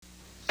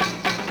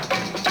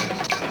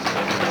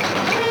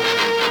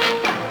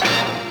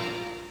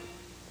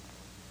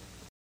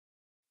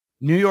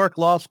New York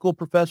Law School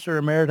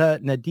professor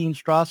emerita Nadine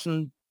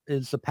Strossen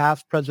is the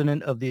past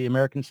president of the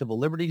American Civil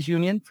Liberties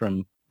Union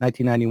from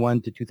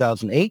 1991 to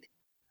 2008,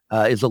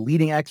 is a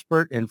leading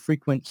expert and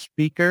frequent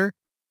speaker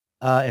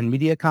and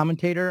media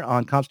commentator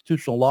on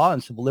constitutional law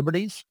and civil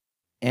liberties.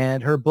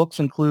 And her books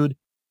include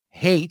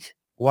Hate,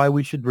 Why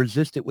We Should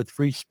Resist It with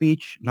Free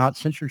Speech, Not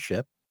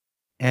Censorship,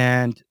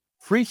 and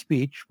Free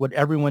Speech, What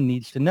Everyone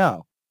Needs to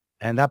Know.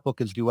 And that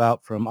book is due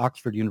out from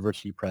Oxford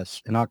University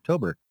Press in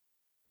October.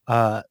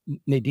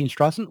 Nadine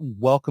Strossen,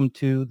 welcome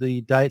to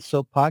the Diet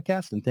Soap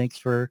podcast, and thanks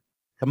for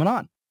coming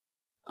on.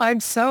 I'm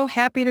so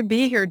happy to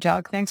be here,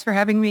 Doug. Thanks for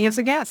having me as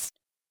a guest.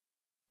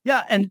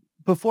 Yeah, and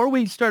before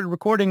we started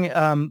recording,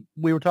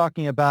 we were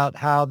talking about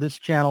how this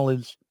channel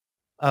is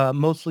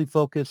mostly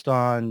focused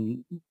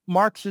on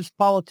Marxist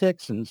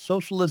politics and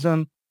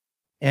socialism.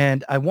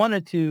 And I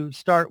wanted to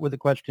start with a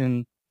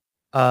question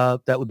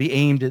that would be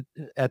aimed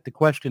at the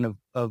question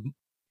of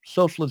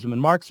socialism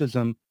and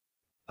Marxism,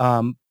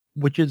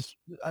 which is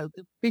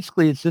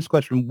basically it's this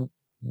question: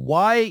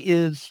 why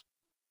is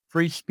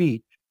free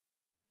speech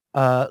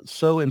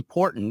so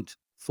important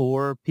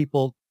for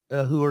people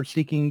who are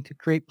seeking to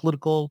create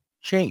political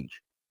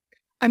change?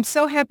 I'm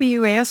so happy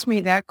you asked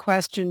me that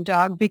question,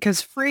 Doug,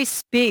 because free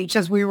speech,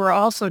 as we were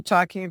also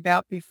talking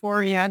about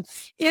beforehand,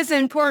 is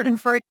important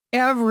for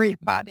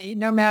everybody,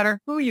 no matter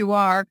who you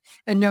are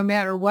and no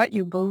matter what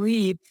you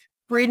believe.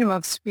 Freedom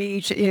of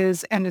speech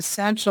is an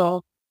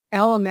essential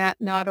element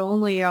not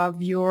only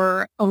of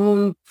your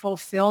own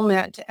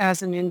fulfillment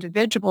as an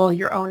individual,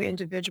 your own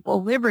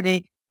individual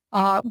liberty,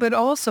 but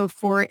also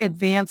for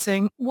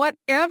advancing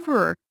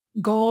whatever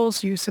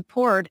goals you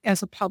support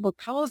as a public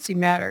policy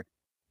matter.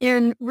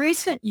 In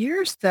recent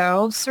years,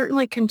 though,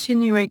 certainly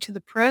continuing to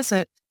the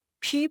present,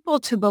 people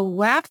to the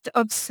left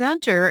of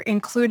center,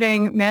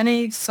 including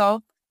many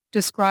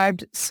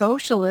self-described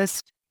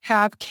socialists,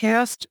 have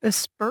cast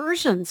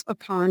aspersions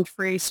upon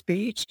free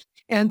speech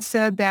and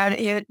said that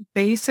it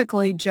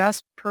basically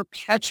just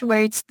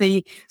perpetuates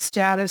the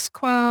status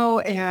quo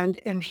and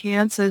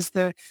enhances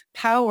the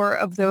power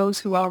of those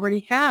who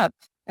already have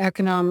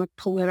economic,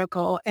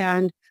 political,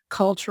 and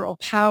cultural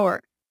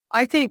power.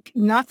 I think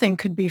nothing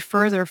could be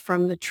further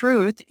from the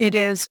truth. It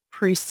is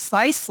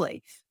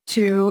precisely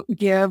to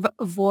give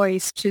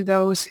voice to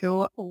those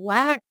who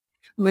lack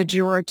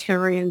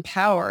majoritarian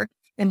power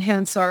and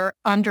hence are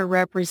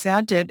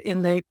underrepresented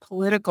in the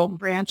political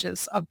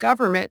branches of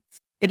government.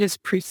 It is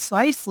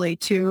precisely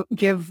to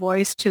give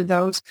voice to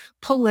those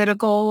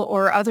political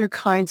or other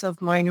kinds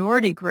of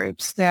minority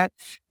groups that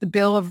the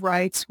Bill of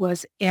Rights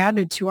was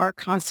added to our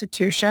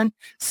Constitution,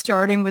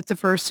 starting with the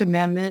First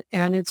Amendment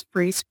and its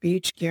free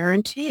speech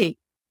guarantee.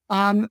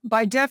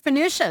 By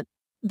definition,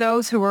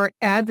 those who are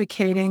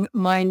advocating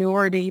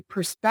minority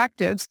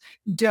perspectives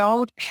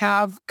don't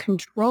have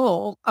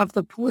control of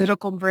the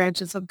political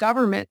branches of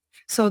government,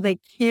 so they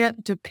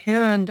can't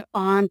depend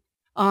on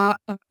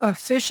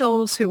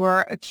officials who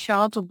are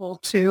accountable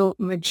to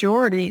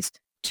majorities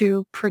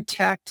to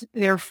protect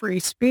their free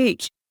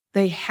speech.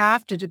 They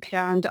have to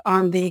depend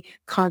on the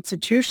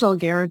constitutional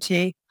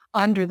guarantee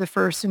under the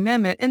First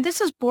Amendment. And this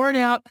is borne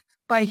out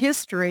by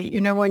history. You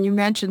know, when you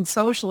mentioned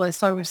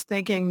socialists, I was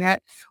thinking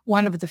that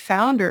one of the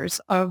founders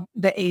of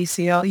the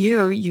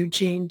ACLU,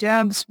 Eugene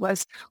Debs,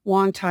 was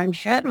longtime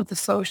head of the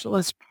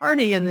Socialist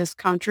Party in this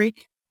country,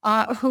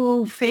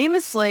 who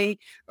famously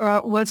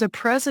was a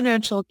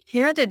presidential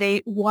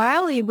candidate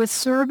while he was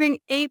serving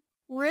a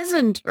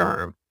prison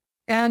term.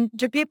 And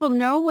do people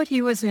know what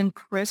he was in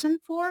prison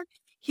for?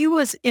 He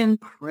was in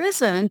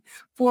prison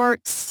for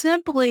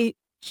simply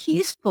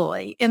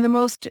peacefully, in the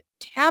most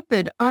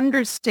tepid,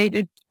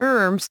 understated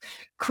terms,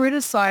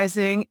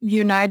 criticizing the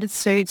United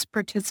States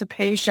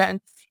participation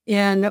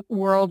in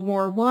World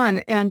War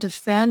I and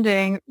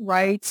defending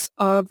rights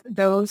of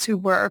those who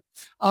were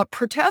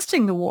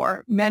protesting the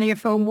war, many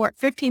of whom,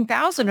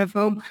 15,000 of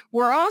whom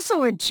were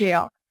also in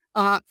jail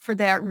for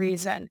that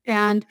reason.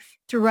 And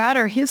throughout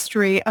our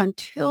history,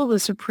 until the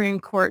Supreme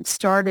Court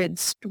started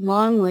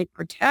strongly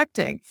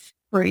protecting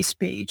free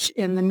speech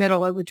in the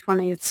middle of the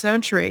 20th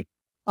century,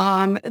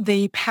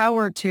 the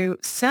power to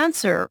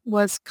censor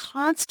was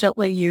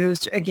constantly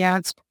used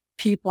against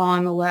people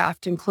on the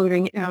left,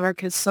 including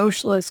anarchist,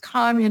 socialists,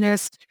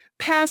 communists,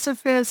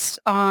 pacifists,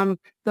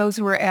 those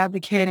who were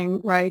advocating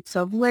rights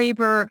of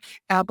labor,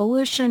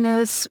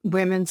 abolitionists,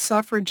 women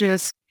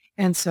suffragists,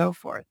 and so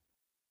forth.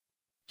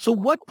 So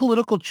what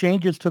political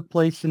changes took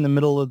place in the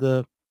middle of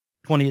the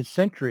 20th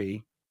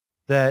century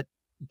that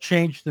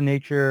changed the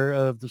nature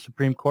of the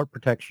Supreme Court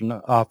protection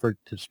offered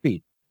to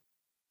speech?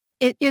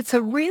 It's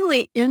a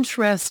really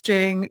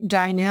interesting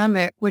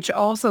dynamic, which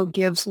also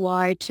gives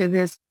lie to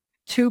this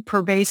too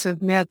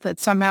pervasive myth that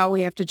somehow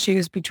we have to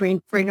choose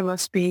between freedom of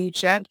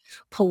speech and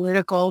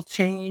political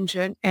change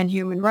and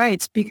human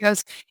rights,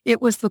 because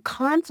it was the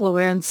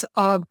confluence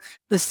of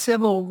the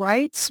civil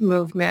rights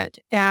movement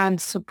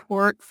and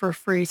support for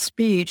free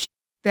speech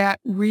that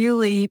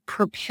really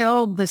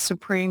propelled the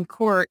Supreme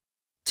Court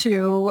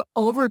to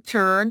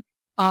overturn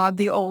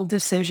the old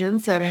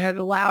decisions that had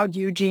allowed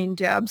Eugene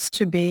Debs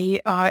to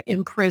be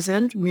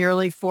imprisoned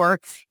merely for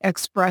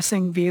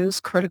expressing views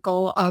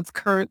critical of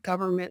current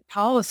government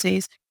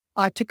policies,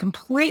 to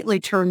completely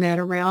turn that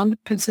around.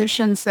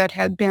 Positions that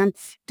had been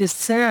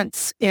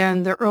dissents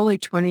in the early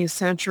 20th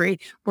century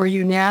were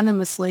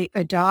unanimously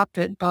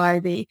adopted by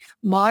the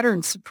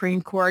modern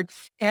Supreme Court.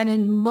 And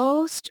in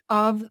most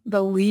of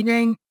the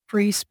leading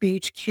free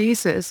speech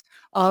cases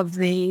of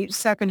the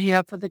second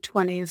half of the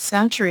 20th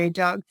century,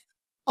 Doug,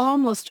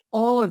 almost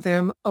all of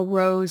them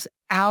arose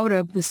out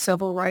of the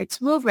civil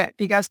rights movement.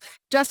 Because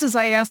just as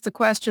I asked the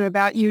question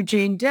about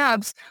Eugene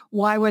Debs,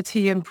 why was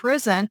he in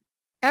prison?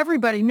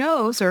 Everybody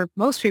knows, or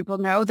most people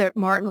know, that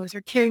Martin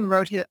Luther King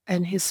wrote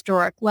an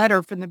historic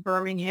letter from the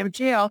Birmingham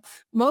jail.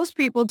 Most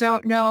people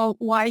don't know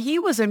why he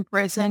was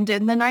imprisoned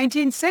in the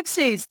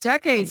 1960s,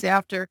 decades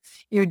after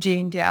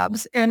Eugene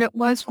Debs. And it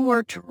was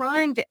for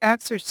trying to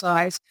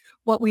exercise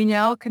what we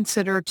now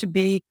consider to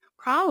be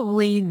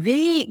probably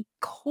the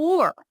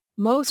core,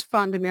 most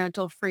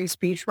fundamental free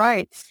speech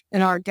right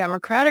in our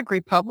democratic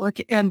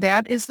republic, and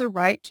that is the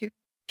right to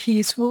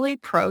peacefully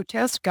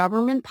protest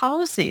government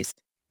policies.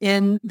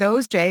 In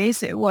those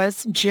days, it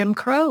was Jim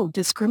Crow,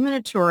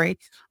 discriminatory,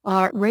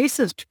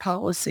 racist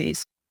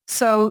policies.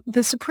 So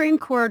the Supreme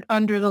Court,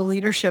 under the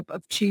leadership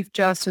of Chief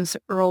Justice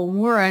Earl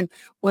Warren,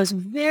 was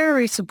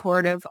very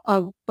supportive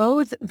of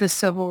both the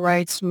civil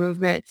rights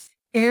movement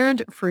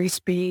and free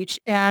speech.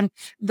 And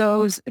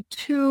those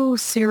two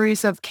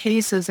series of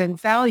cases and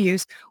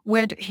values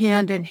went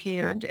hand in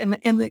hand. And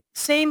the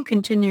same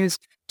continues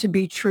to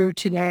be true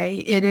today.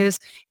 It is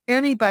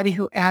anybody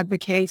who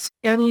advocates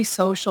any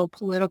social,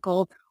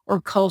 political, or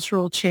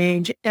cultural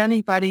change,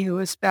 anybody who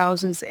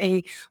espouses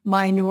a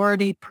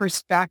minority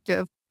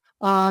perspective,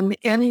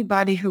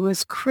 anybody who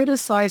is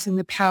criticizing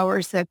the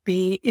powers that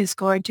be is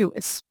going to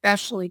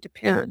especially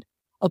depend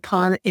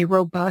upon a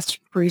robust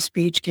free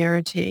speech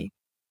guarantee.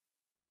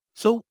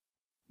 So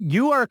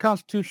you are a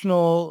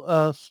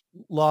constitutional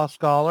law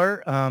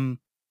scholar,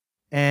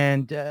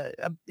 and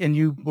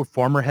you were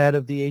former head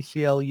of the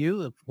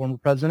ACLU, the former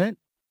president.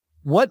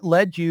 What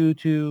led you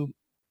to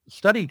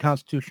study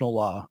constitutional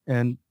law,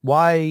 and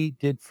why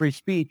did free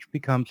speech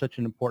become such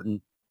an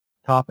important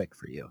topic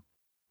for you?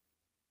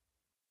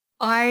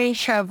 I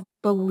have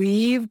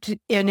believed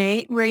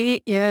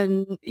innately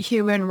in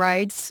human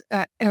rights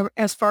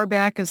as far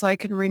back as I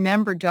can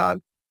remember,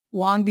 Doug,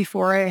 long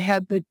before I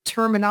had the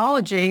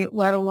terminology,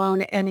 let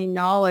alone any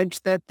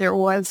knowledge that there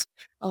was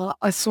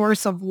a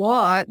source of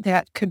law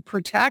that could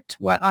protect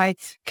what I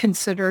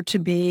consider to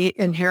be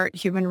inherent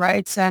human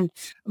rights. And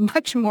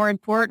much more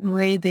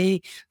importantly,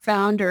 the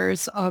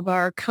founders of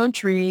our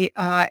country,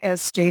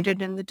 as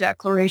stated in the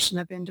Declaration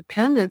of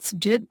Independence,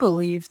 did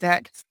believe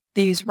that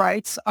these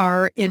rights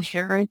are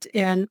inherent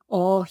in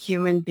all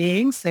human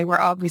beings. They were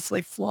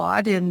obviously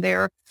flawed in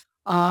their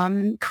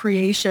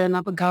creation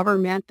of a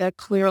government that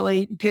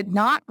clearly did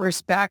not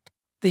respect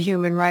the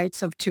human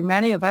rights of too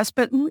many of us,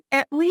 but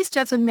at least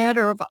as a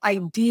matter of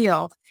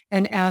ideal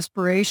and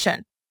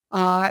aspiration.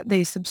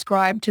 They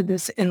subscribe to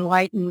this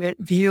Enlightenment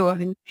view of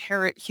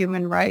inherent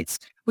human rights,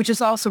 which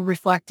is also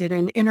reflected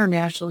in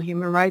international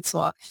human rights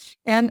law.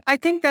 And I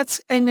think that's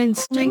an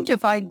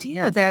instinctive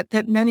idea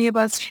that many of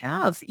us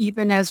have,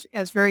 even as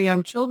very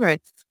young children.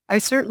 I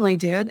certainly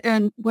did.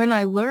 And when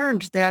I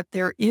learned that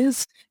there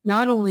is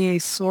not only a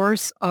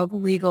source of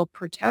legal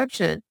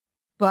protection,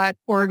 but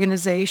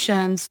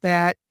organizations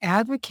that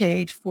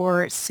advocate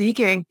for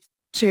seeking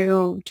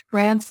to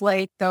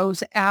translate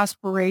those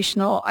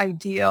aspirational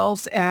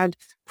ideals and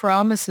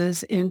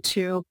promises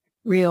into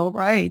real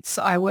rights,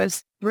 I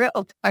was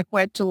thrilled. I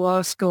went to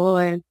law school,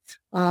 and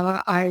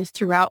I,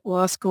 throughout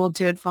law school,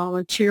 did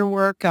volunteer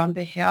work on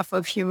behalf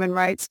of human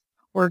rights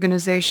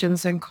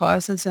organizations and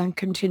causes, and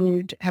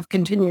have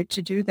continued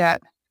to do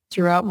that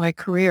throughout my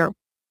career.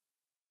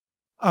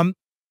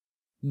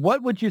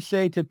 What would you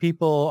say to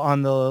people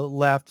on the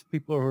left,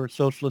 people who are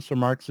socialists or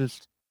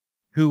Marxists,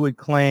 who would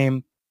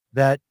claim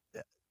that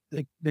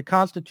the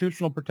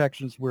constitutional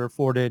protections we're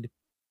afforded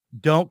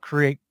don't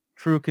create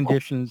true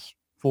conditions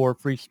for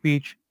free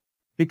speech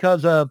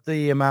because of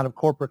the amount of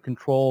corporate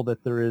control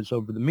that there is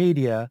over the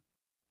media,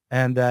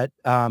 and that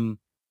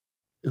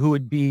who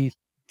would be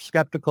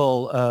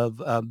skeptical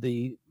of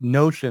the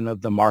notion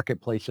of the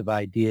marketplace of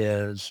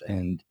ideas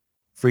and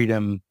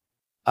freedom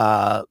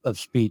of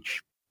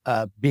speech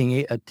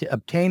being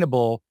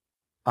obtainable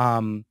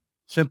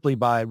simply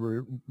by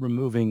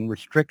removing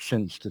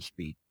restrictions to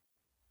speech?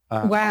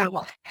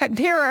 Wow.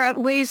 There are at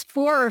least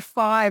 4 or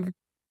 5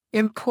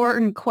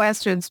 important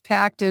questions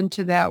packed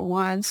into that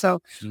one.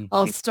 So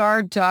I'll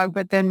start, Doug,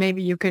 but then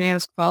maybe you can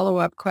ask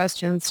follow-up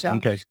questions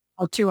Okay.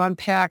 to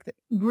unpack.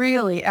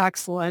 Really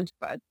excellent,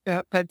 but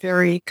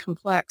very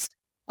complex.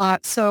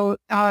 So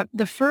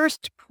the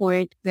first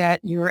point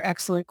that your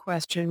excellent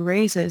question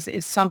raises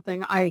is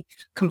something I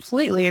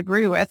completely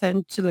agree with,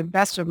 and to the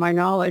best of my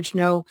knowledge,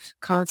 no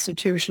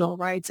constitutional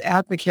rights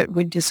advocate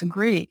would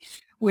disagree,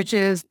 which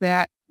is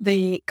that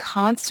the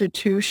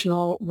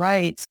constitutional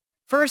rights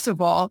First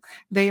of all,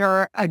 they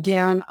are,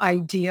 again,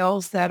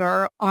 ideals that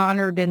are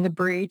honored in the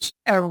breach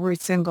every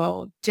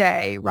single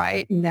day,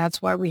 right? And that's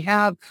why we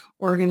have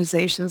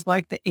organizations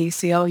like the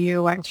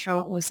ACLU and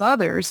countless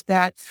others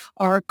that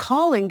are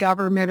calling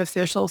government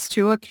officials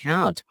to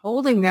account,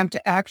 holding them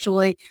to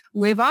actually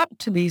live up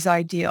to these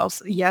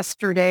ideals.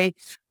 Yesterday,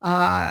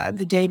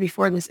 the day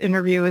before this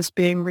interview is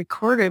being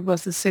recorded,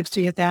 was the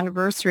 60th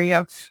anniversary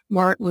of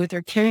Martin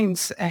Luther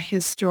King's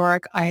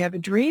historic I Have a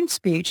Dream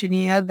speech. And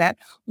he had that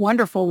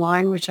wonderful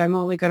line, which I'm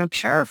only going to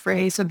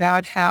paraphrase,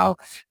 about how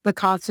the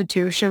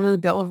Constitution and the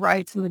Bill of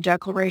Rights and the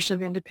Declaration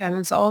of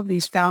Independence, all of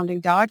these founding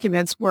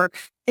documents were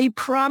a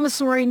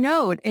promissory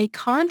note, a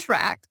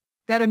contract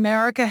that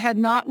America had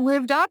not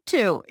lived up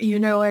to,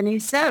 and he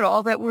said,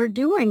 all that we're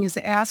doing is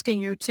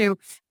asking you to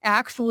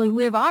actually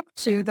live up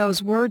to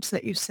those words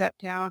that you set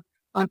down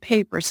on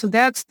paper. So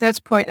that's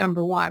point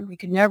number one. We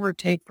can never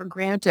take for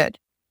granted.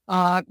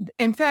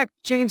 In fact,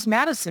 James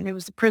Madison, who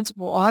was the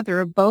principal author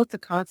of both the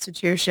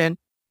Constitution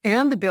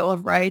and the Bill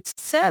of Rights,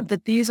 said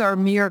that these are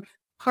mere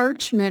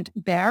parchment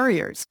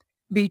barriers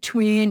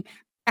between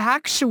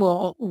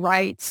actual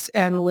rights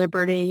and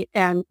liberty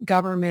and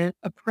government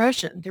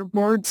oppression. They're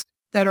words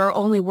that are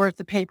only worth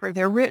the paper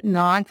they're written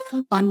on,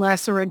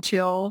 unless or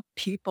until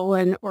people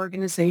and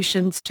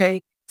organizations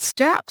take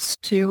steps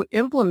to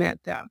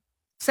implement them.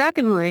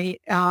 Secondly,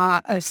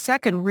 a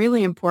second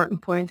really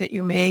important point that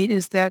you made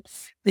is that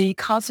the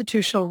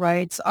constitutional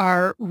rights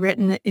are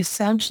written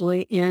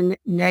essentially in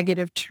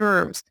negative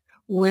terms,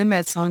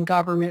 limits on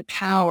government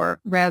power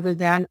rather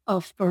than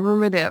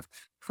affirmative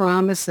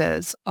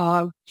promises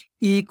of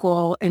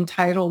equal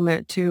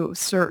entitlement to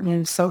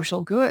certain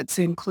social goods,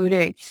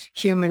 including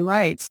human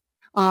rights.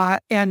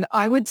 And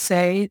I would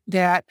say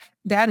that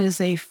that is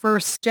a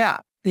first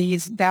step.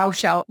 These thou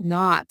shalt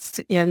nots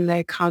in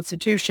the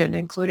Constitution,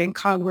 including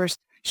Congress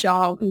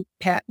shall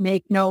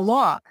make no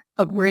law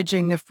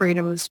abridging the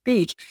freedom of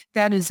speech.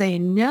 That is a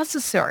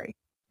necessary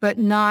but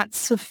not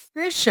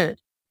sufficient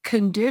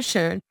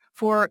condition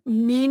for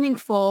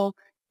meaningful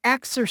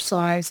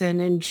exercise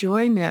and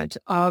enjoyment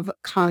of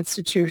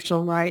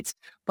constitutional rights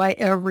by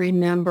every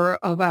member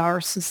of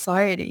our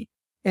society.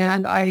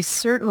 And I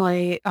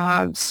certainly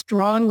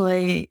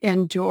strongly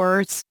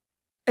endorse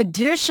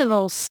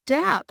additional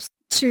steps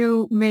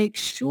to make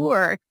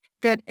sure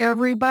that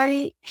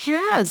everybody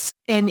has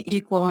an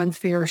equal and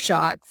fair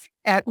shot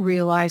at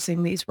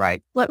realizing these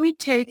rights. Let me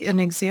take an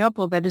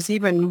example that is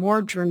even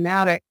more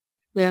dramatic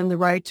than the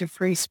right to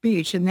free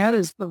speech, and that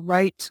is the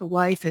right to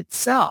life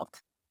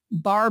itself.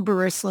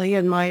 Barbarously,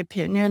 in my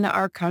opinion,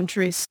 our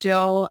country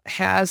still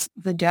has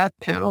the death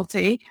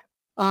penalty.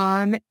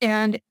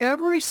 And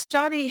every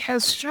study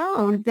has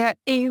shown that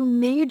a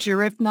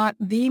major, if not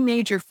the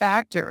major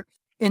factor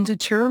in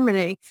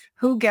determining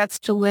who gets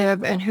to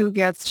live and who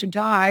gets to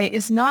die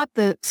is not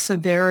the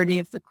severity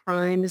of the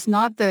crime, is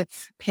not the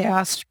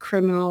past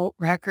criminal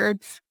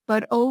record,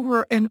 but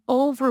an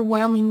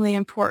overwhelmingly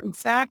important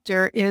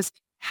factor is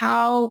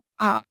how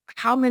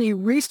many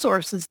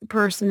resources the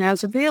person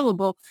has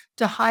available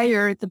to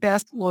hire the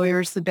best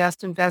lawyers, the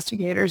best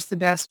investigators, the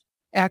best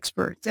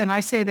experts. And I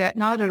say that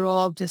not at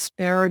all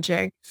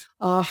disparaging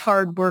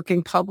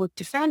hardworking public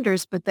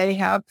defenders, but they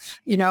have,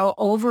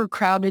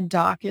 overcrowded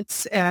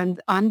dockets and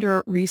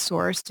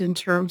under-resourced in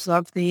terms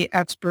of the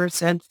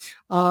experts and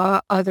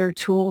other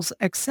tools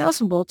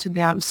accessible to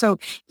them. So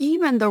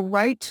even the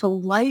right to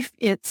life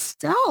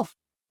itself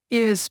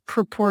is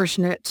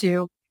proportionate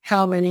to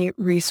how many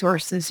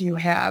resources you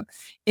have.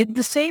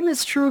 The same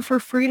is true for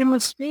freedom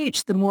of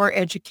speech. The more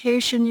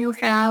education you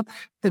have,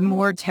 the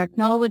more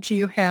technology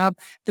you have,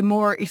 the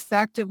more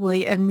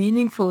effectively and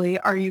meaningfully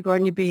are you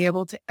going to be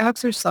able to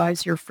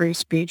exercise your free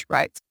speech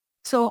rights.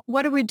 So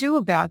what do we do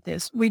about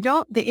this?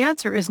 The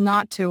answer is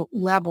not to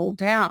level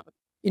down,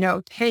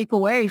 take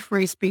away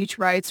free speech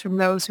rights from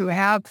those who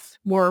have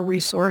more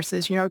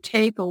resources,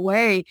 take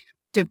away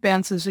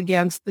defenses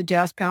against the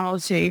death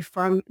penalty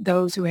from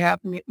those who have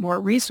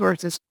more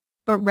resources,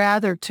 but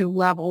rather to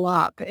level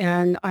up.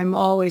 And I'm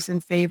always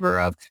in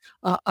favor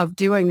of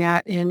doing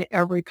that in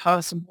every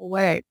possible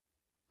way.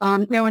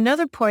 Now,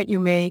 another point you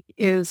make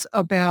is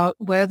about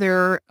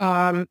whether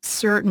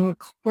certain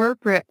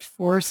corporate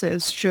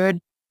forces should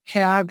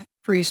have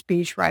free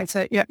speech rights.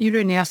 You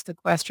didn't ask the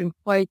question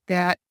quite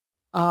that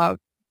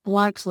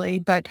bluntly,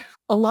 but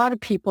a lot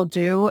of people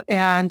do,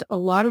 and a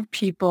lot of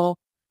people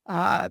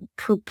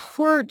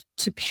purport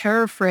to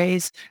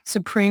paraphrase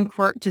Supreme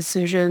Court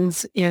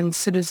decisions in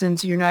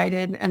Citizens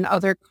United and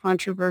other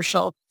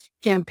controversial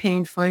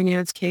campaign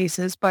finance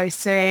cases by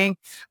saying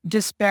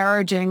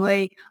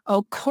disparagingly,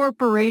 oh,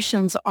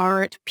 corporations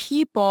aren't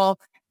people,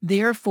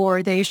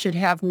 therefore they should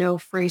have no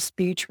free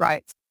speech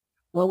rights.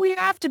 Well, we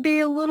have to be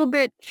a little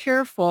bit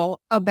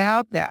careful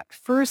about that.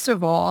 First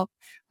of all,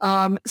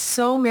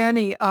 so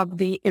many of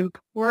the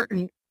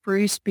important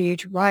free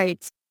speech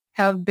rights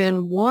have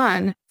been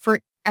won for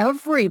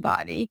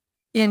everybody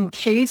in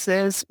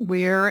cases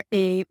where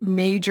a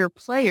major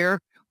player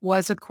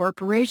was a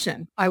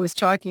corporation. I was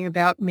talking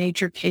about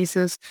major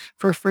cases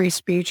for free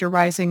speech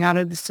arising out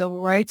of the civil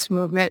rights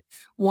movement.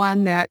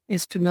 One that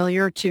is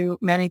familiar to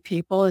many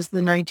people is the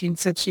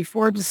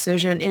 1964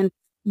 decision in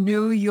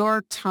New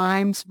York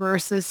Times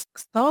versus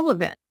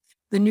Sullivan.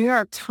 The New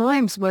York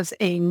Times was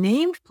a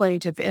named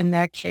plaintiff in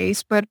that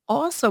case, but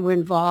also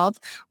involved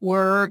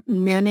were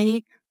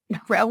many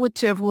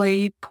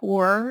relatively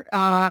poor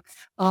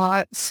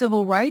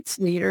civil rights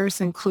leaders,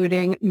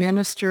 including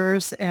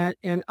ministers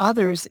and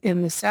others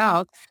in the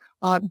South.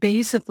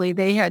 Basically,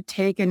 they had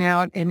taken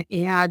out an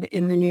ad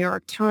in the New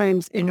York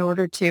Times in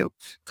order to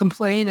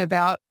complain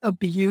about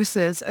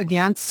abuses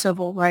against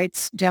civil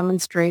rights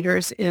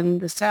demonstrators in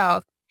the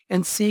South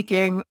and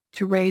seeking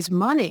to raise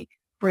money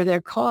for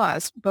their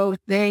cause. Both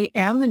they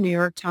and the New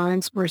York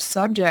Times were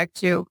subject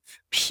to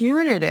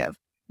punitive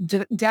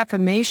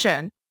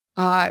defamation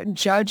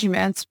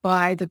judgments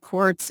by the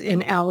courts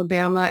in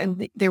Alabama,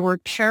 and there were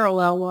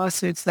parallel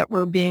lawsuits that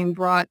were being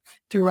brought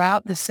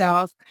throughout the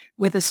South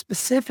with a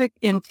specific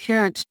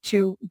intent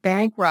to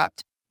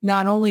bankrupt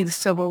not only the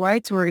civil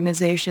rights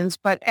organizations,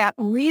 but at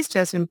least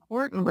as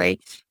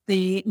importantly,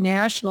 the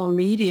national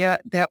media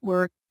that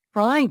were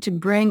trying to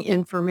bring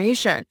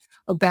information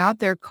about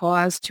their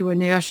cause to a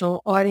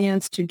national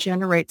audience to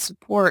generate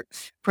support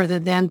for the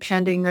then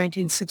pending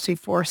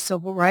 1964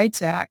 Civil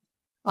Rights Act.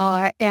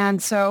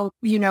 And so,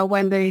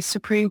 when the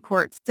Supreme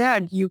Court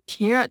said you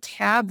can't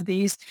have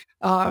these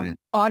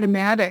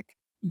automatic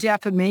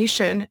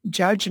defamation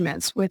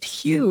judgments with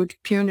huge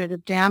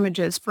punitive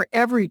damages for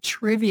every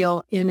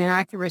trivial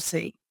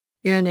inaccuracy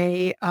in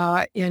a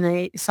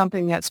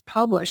something that's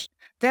published,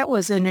 that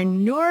was an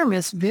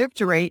enormous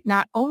victory,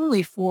 not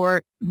only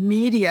for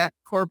media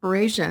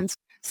corporations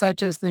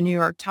such as the New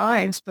York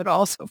Times, but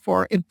also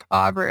for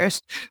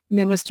impoverished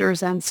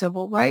ministers and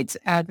civil rights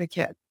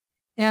advocates.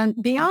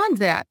 And beyond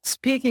that,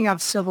 speaking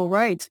of civil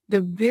rights,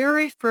 the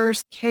very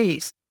first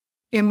case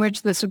in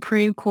which the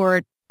Supreme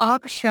Court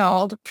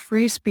upheld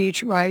free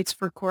speech rights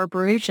for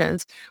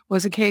corporations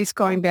was a case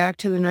going back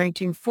to the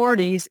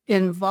 1940s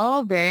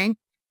involving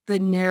the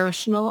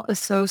National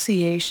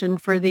Association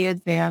for the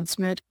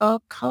Advancement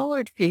of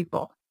Colored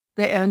People,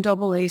 the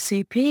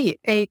NAACP,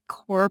 a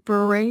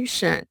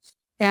corporation.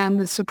 And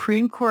the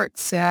Supreme Court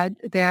said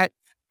that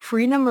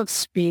freedom of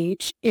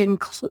speech, and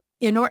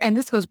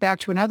this goes back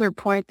to another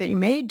point that you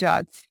made,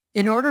 Doug,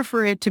 in order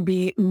for it to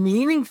be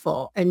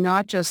meaningful and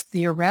not just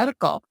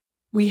theoretical,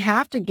 we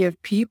have to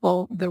give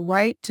people the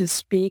right to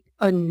speak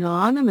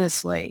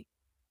anonymously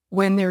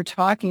when they're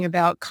talking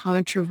about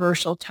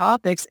controversial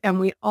topics. And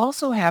we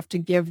also have to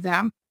give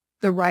them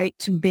the right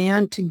to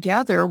band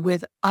together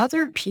with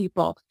other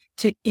people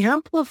to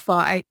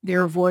amplify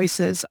their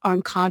voices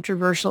on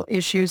controversial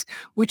issues,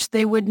 which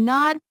they would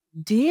not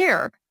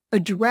dare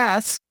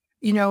address,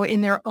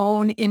 in their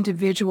own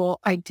individual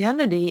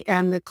identity.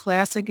 And the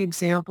classic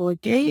example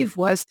it gave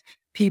was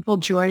people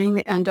joining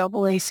the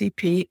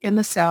NAACP in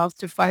the South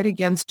to fight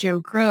against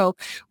Jim Crow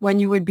when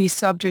you would be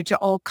subject to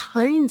all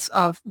kinds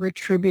of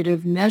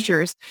retributive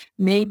measures,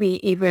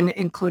 maybe even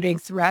including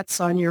threats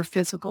on your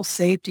physical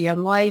safety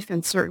and life,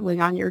 and certainly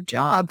on your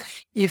job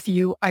if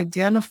you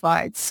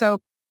identified. So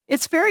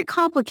it's very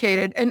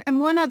complicated. And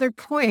one other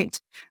point,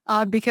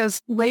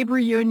 because labor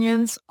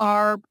unions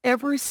are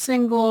every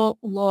single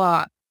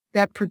law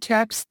that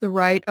protects the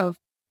right of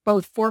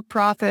both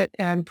for-profit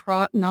and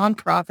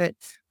nonprofit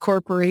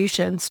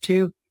corporations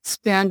to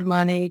spend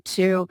money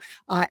to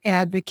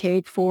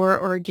advocate for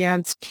or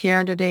against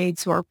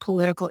candidates or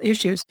political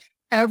issues.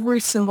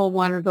 Every single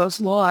one of those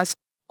laws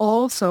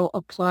also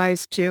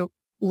applies to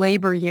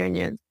labor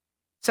unions.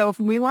 So if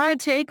we want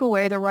to take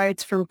away the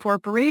rights from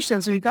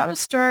corporations, we've got to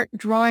start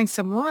drawing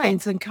some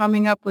lines and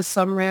coming up with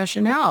some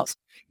rationales.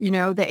 The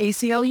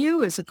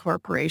ACLU is a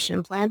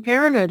corporation. Planned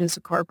Parenthood is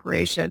a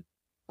corporation.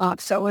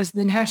 So is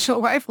the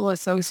National Rifle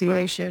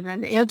Association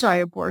and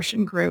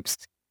anti-abortion groups.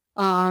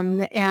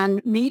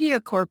 And media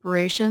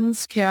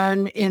corporations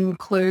can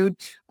include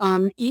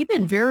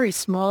even very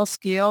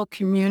small-scale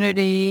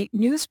community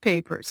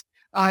newspapers.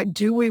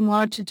 Do we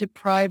want to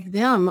deprive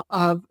them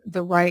of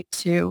the right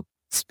to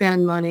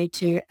spend money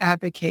to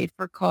advocate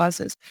for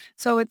causes?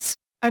 So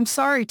I'm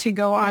sorry to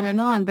go on and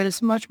on, but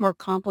it's a much more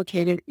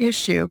complicated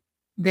issue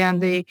than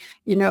the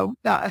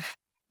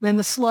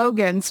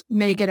slogans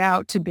make it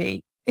out to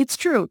be. It's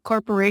true,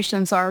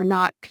 corporations are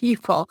not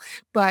people,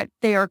 but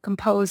they are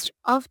composed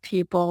of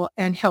people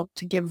and help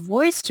to give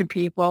voice to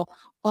people,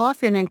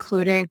 often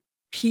including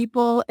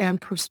people and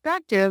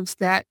perspectives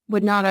that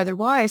would not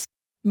otherwise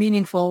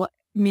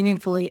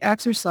meaningfully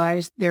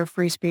exercise their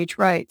free speech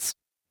rights.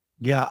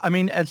 Yeah, I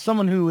mean, as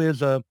someone who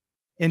is a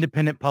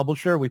independent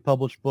publisher, we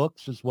publish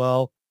books as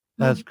well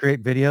as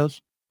create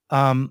videos,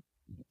 and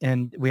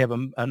we have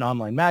an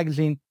online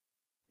magazine.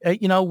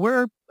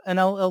 We're an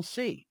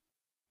LLC.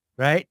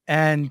 Right.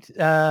 And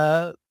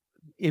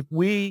if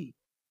we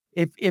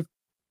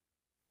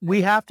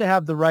have to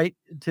have the right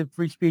to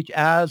free speech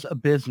as a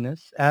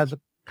business, as a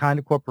kind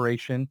of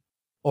corporation,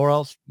 or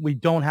else we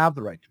don't have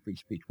the right to free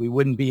speech. We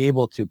wouldn't be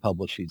able to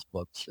publish these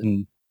books.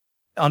 And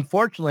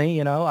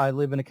unfortunately, I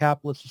live in a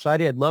capitalist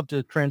society. I'd love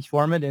to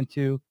transform it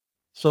into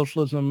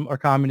socialism or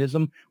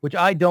communism, which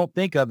I don't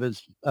think of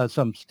as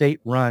some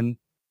state-run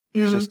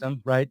Mhm.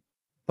 system, right?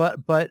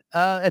 But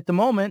at the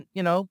moment,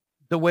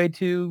 the way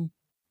to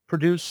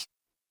produce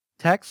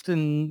text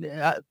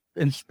and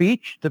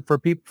speech for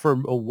people,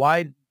 for a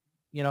wide,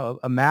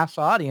 a mass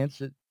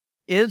audience,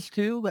 is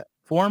to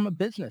form a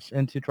business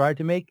and to try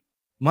to make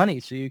money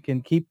so you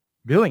can keep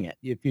doing it.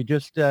 If you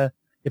just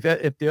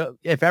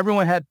if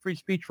everyone had free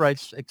speech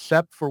rights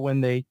except for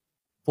when they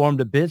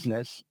formed a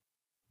business,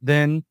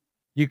 then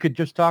you could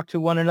just talk to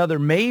one another,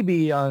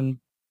 maybe on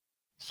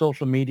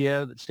social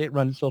media,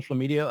 state-run social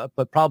media,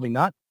 but probably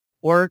not,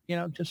 or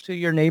just to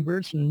your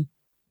neighbors and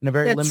in a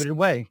very That's limited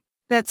way.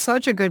 That's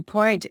such a good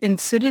point. And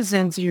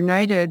Citizens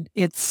United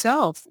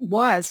itself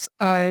was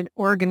an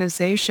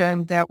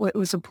organization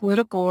was a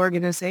political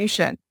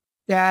organization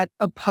that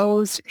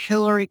opposed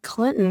Hillary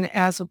Clinton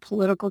as a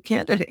political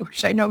candidate,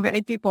 which I know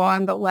many people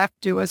on the left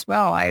do as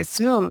well, I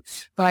assume,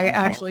 but I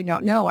actually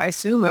don't know. I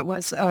assume it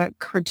was a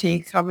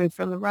critique coming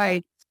from the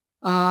right.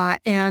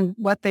 And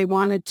what they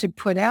wanted to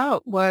put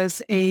out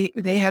was they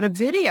had a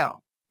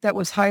video that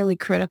was highly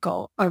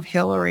critical of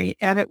Hillary.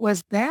 And it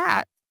was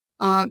that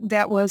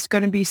was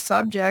going to be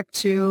subject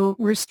to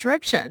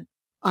restriction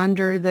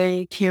under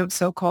the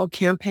so-called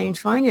campaign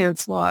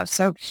finance law.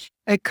 So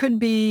it could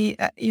be,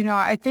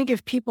 I think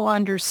if people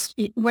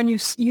when you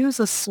use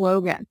a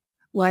slogan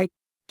like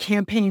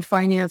campaign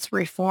finance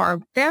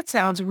reform, that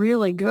sounds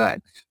really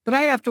good. But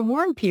I have to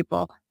warn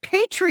people,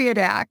 Patriot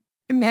Act,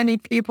 to many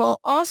people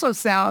also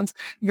sounds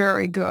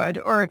very good,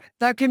 or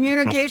the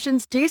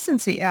Communications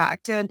Decency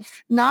Act. And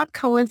not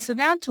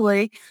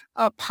coincidentally,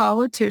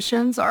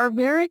 politicians are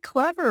very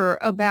clever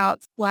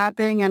about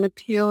slapping an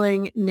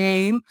appealing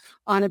name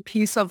on a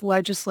piece of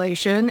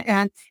legislation.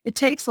 And it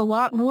takes a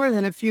lot more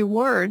than a few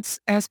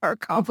words, as our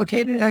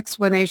complicated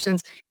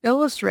explanations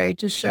illustrate,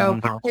 to show,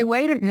 hey,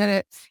 wait a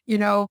minute,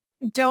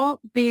 don't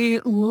be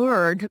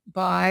lured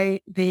by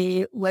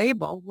the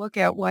label. Look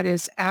at what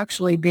is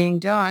actually being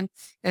done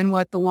and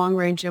what the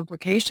long-range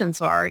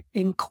implications are,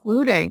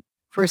 including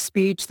for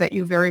speech that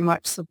you very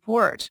much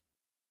support.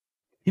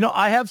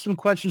 I have some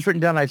questions written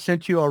down I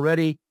sent you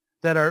already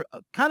that are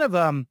kind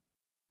of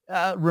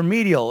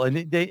remedial,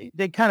 and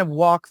they kind of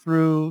walk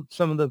through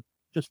some of the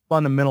just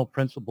fundamental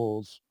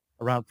principles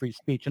around free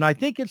speech. And I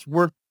think it's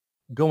worth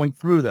going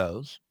through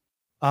those.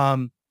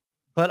 But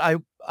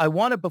I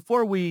want to,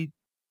 before we,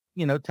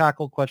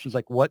 tackle questions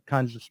like what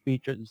kinds of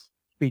speech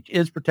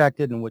is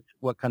protected and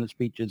what kind of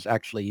speech is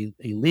actually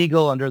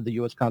illegal under the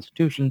U.S.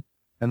 Constitution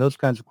and those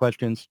kinds of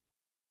questions.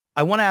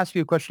 I want to ask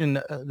you a question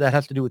that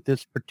has to do with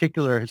this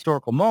particular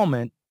historical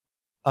moment,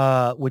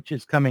 which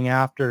is coming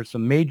after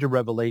some major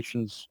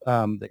revelations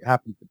that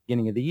happened at the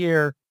beginning of the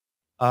year,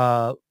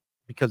 uh,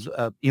 because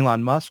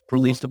Elon Musk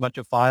released a bunch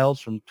of files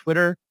from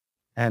Twitter,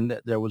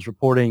 and there was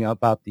reporting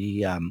about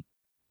the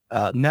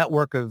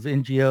network of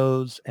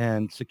NGOs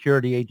and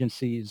security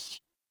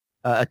agencies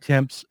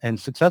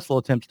successful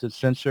attempts to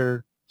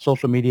censor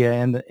social media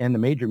and the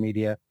major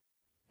media.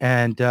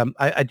 And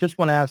I just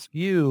want to ask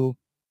you,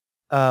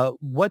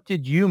 what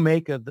did you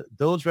make of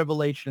those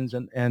revelations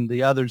and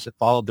the others that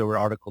followed? There were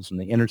articles in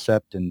The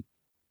Intercept, and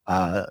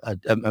a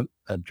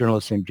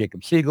journalist named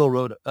Jacob Siegel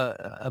wrote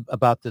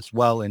about this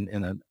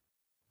in a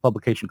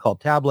publication called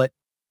Tablet.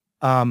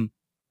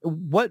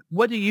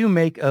 What do you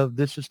make of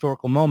this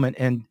historical moment,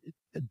 and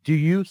do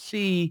you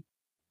see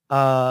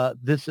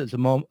this as a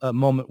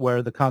moment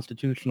where the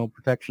constitutional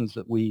protections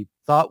that we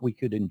thought we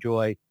could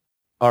enjoy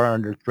are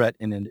under threat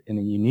in a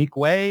unique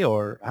way,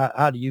 or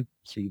how do you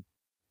see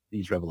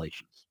these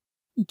revelations?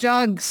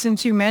 Doug,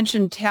 since you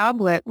mentioned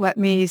Tablet, let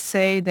me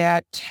say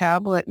that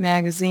Tablet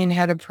magazine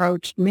had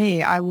approached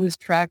me. I lose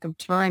track of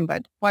time,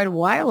 but quite a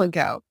while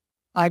ago,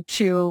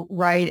 to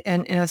write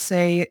an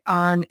essay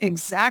on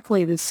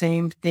exactly the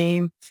same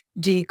theme,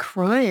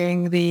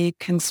 decrying the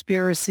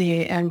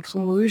conspiracy and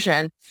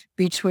collusion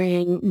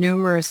between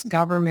numerous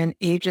government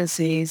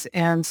agencies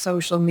and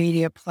social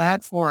media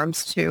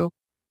platforms to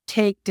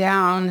take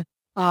down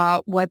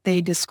what they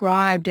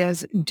described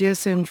as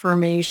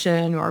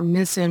disinformation or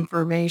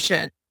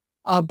misinformation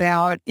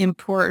about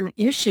important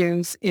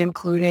issues,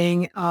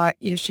 including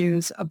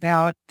issues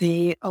about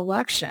the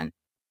election.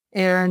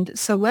 And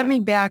so let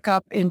me back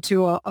up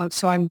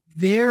so I'm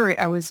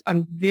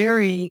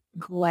very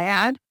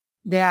glad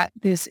that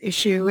this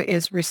issue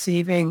is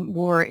receiving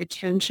more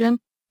attention,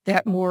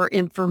 that more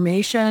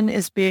information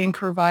is being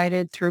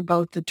provided through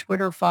both the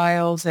Twitter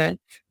files and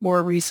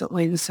more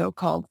recently the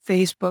so-called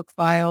Facebook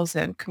files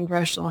and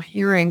congressional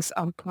hearings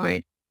on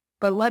point.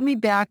 But let me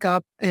back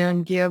up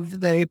and give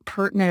the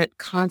pertinent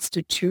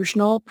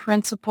constitutional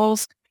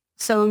principles.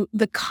 So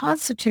the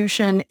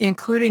Constitution,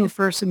 including the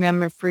First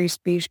Amendment free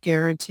speech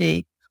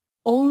guarantee,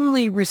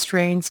 only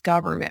restrains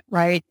government,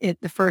 right?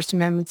 The First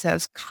Amendment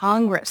says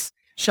Congress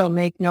shall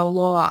make no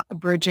law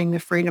abridging the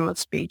freedom of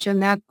speech.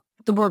 And that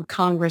the word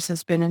Congress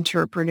has been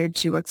interpreted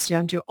to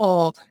extend to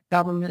all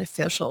government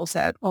officials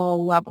at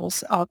all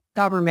levels of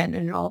government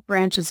and all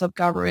branches of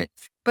government.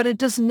 but it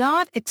does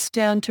not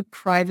extend to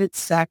private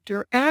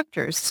sector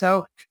actors.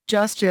 So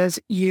just as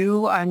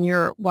you on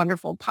your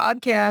wonderful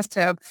podcast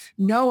have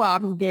no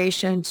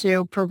obligation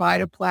to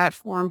provide a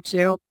platform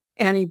to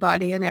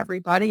anybody and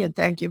everybody, and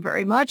thank you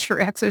very much for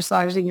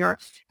exercising your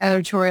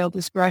editorial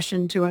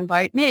discretion to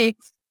invite me,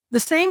 the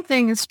same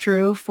thing is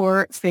true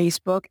for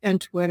Facebook and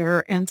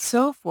Twitter and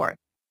so forth.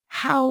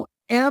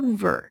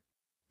 However,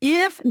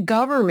 if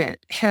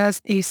government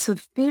has a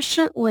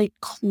sufficiently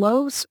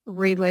close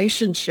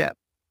relationship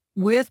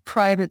with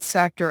private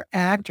sector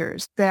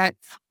actors that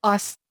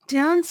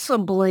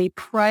ostensibly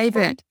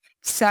private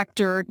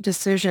sector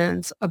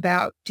decisions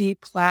about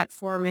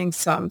deplatforming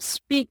some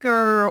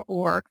speaker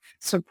or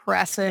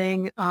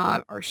suppressing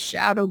or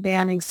shadow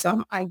banning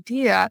some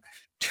idea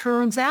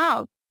turns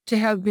out to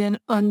have been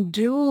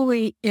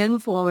unduly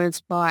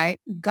influenced by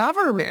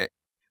government,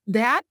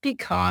 that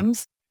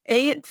becomes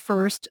a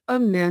First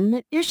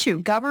Amendment issue.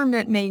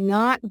 Government may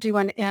not do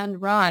an end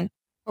run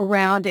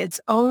around its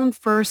own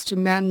First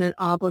Amendment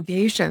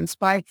obligations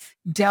by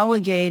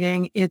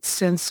delegating its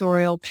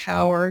censorial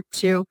power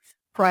to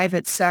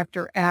private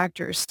sector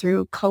actors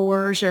through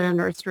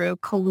coercion or through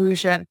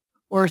collusion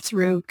or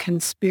through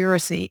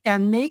conspiracy.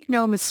 And make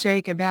no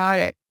mistake about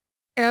it,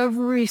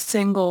 every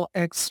single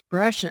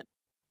expression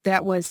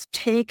that was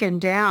taken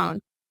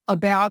down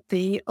about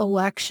the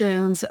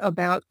elections,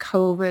 about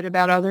COVID,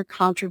 about other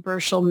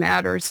controversial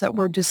matters that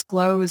were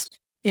disclosed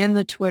in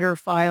the Twitter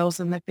files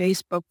and the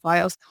Facebook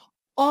files,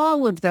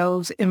 all of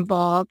those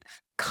involved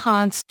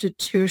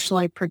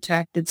constitutionally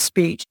protected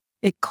speech.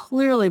 It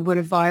clearly would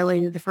have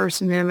violated the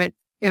First Amendment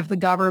if the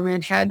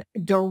government had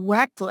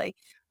directly,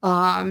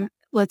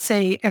 let's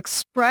say,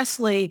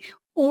 expressly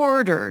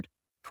ordered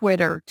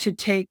Twitter to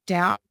take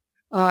down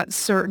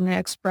certain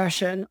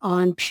expression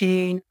on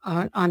pain,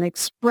 on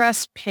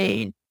express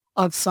pain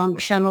of some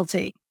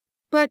penalty.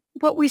 But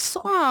what we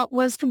saw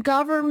was the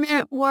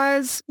government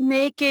was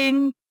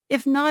making,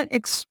 if not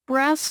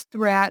express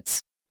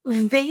threats,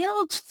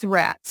 veiled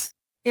threats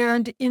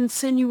and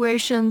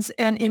insinuations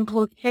and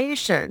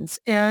implications.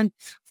 And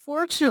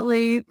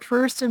fortunately,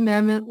 First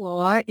Amendment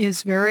law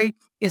is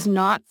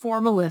not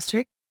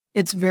formalistic.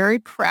 It's very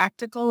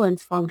practical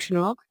and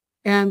functional.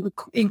 And the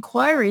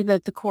inquiry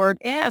that the court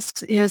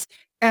asks is,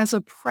 as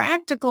a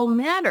practical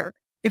matter,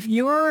 if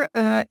you're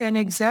an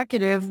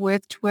executive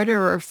with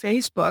Twitter or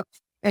Facebook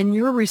and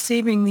you're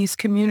receiving these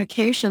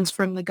communications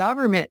from the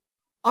government,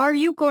 are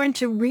you going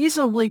to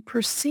reasonably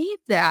perceive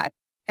that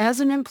as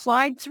an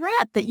implied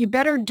threat that you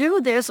better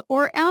do this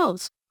or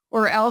else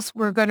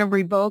we're going to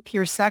revoke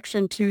your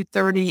Section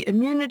 230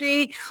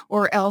 immunity,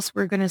 or else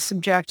we're going to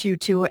subject you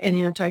to an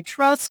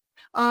antitrust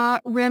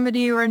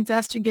remedy or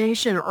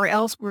investigation, or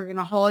else we're going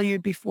to haul you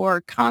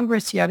before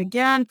Congress yet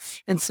again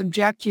and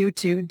subject you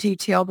to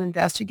detailed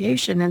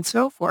investigation and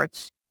so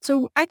forth.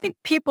 So I think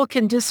people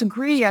can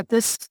disagree at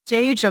this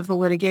stage of the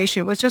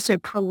litigation. It was just a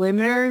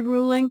preliminary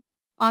ruling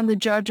on the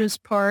judge's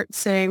part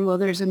saying, well,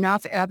 there's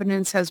enough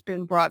evidence has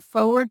been brought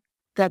forward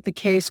that the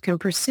case can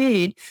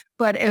proceed.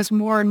 But as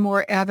more and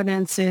more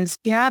evidence is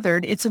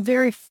gathered, it's a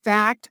very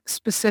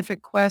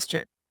fact-specific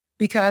question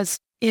because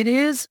it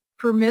is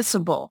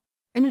permissible,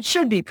 and it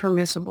should be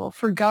permissible,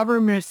 for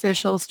government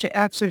officials to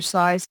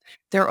exercise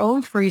their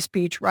own free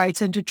speech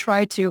rights and to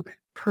try to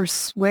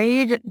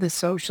persuade the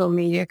social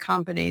media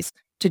companies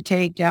to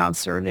take down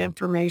certain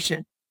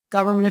information.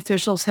 Government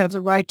officials have the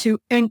right to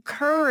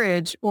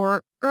encourage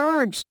or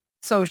urge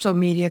social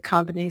media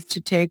companies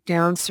to take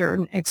down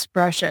certain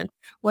expression.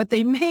 What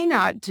they may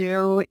not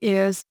do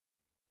is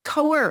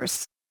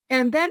coerce.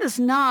 And that is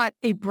not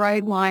a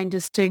bright line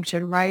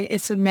distinction, right?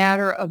 It's a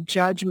matter of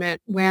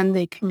judgment when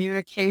the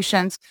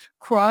communications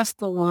cross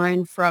the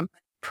line from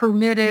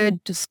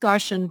permitted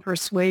discussion,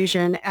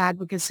 persuasion,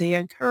 advocacy,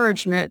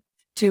 encouragement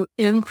to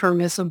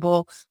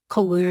impermissible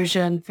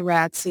collusion,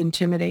 threats,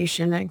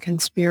 intimidation, and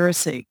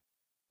conspiracy.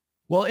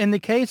 Well, in the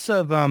case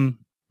of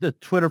the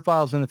Twitter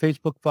files and the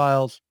Facebook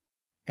files,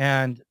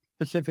 and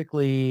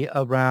specifically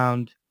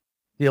around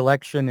the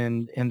election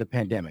and the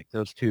pandemic,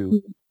 those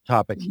two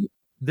topics,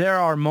 there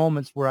are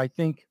moments where I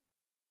think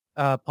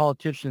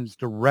politicians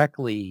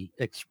directly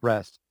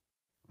express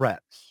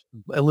threats.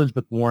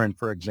 Elizabeth Warren,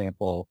 for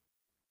example,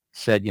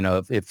 said,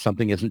 if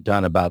something isn't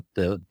done about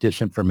the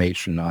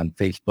disinformation on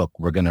Facebook,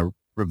 we're going to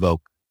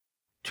revoke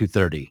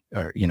 230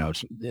 or,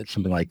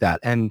 something like that.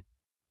 And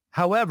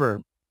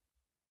however,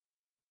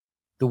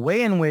 the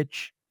way in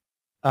which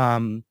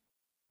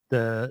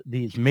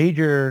these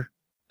major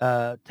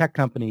tech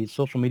companies,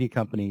 social media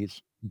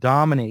companies,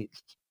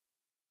 dominates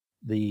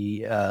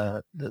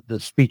the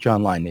speech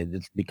online,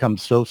 it's become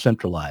so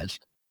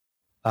centralized.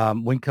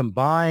 When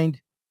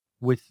combined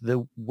with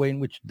the way in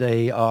which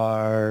they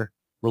are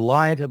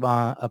reliant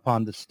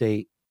upon the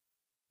state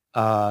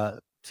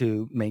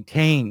to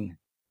maintain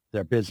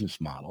their business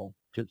model,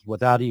 just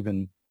without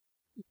even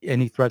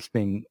any threats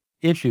being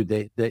issued,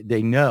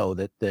 they know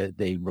that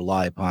they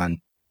rely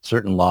upon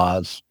certain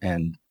laws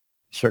and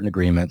certain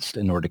agreements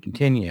in order to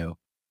continue.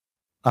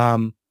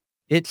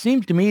 It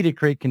seems to me to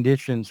create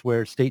conditions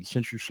where state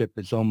censorship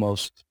is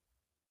almost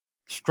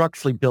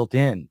structurally built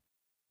in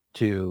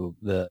to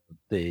the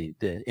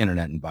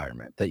internet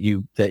environment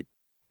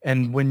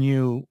and when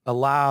you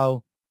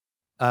allow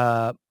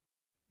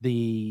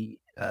the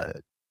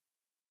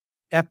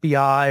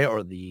FBI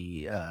or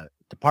the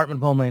Department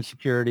of Homeland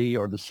Security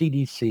or the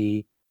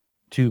CDC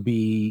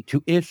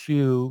to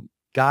issue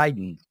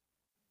guidance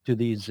to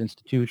these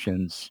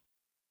institutions,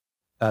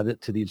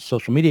 to these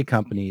social media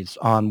companies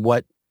on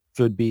what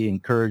should be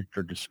encouraged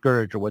or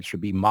discouraged or what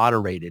should be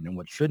moderated and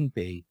what shouldn't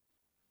be.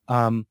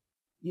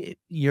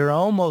 You're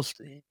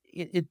almost,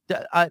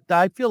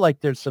 I feel like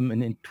there's an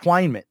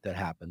entwinement that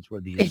happens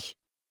where these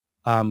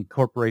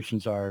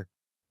corporations are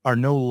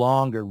no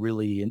longer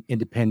really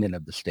independent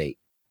of the state.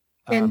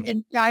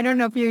 And I don't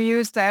know if you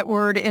use that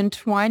word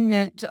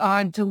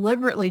entwinement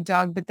deliberately,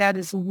 Doug, but that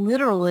is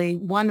literally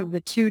one of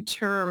the two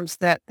terms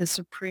that the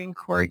Supreme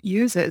Court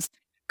uses,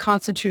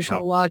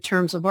 constitutional law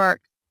terms of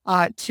art,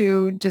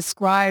 to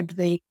describe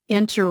the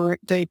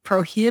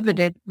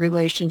prohibited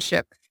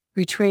relationship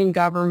between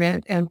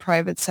government and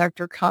private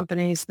sector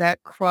companies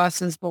that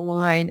crosses the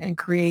line and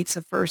creates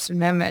a First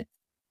Amendment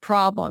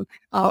problem.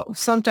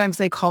 Sometimes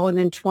they call it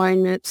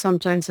entwinement,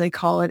 sometimes they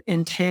call it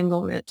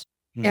entanglement.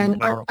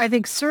 And I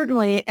think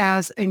certainly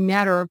as a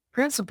matter of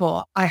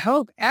principle, I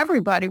hope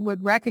everybody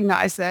would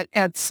recognize that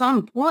at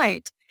some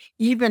point,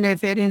 even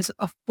if it is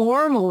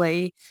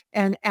formally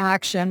an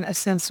action, a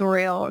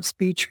censorial or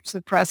speech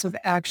suppressive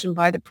action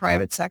by the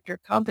private sector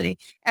company,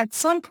 at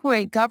some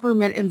point,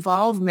 government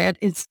involvement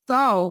is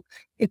so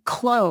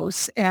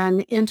close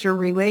and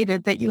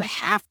interrelated that you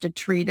have to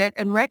treat it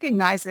and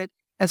recognize it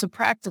as a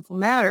practical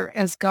matter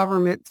as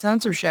government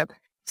censorship.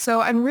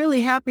 So I'm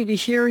really happy to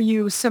hear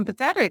you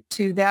sympathetic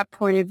to that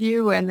point of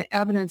view and the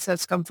evidence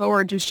that's come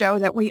forward to show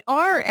that we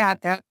are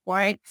at that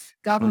point.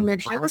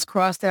 Government has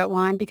crossed that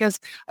line because,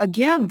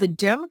 again, the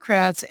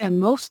Democrats and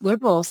most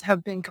liberals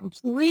have been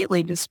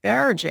completely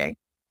disparaging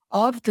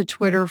of the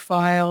Twitter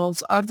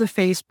files, of the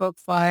Facebook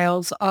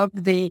files, of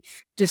the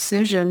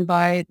decision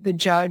by the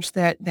judge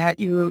that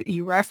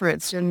you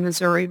referenced in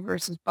Missouri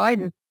versus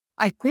Biden.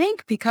 I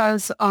think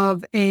because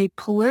of a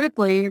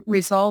politically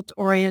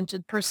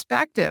result-oriented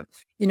perspective.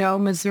 You know,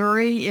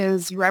 Missouri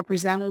is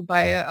represented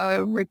by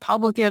a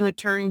Republican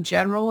attorney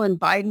general, and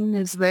Biden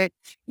is the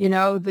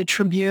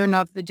tribune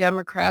of the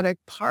Democratic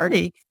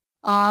Party.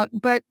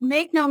 But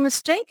make no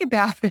mistake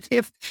about it,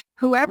 if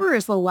whoever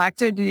is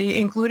elected,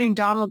 including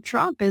Donald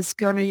Trump, is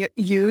going to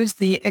use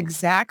the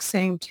exact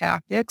same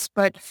tactics,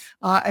 but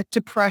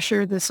to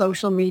pressure the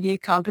social media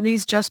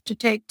companies just to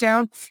take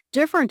down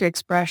different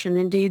expression.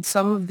 Indeed,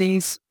 some of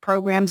these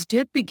programs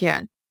did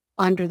begin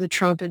under the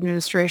Trump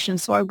administration.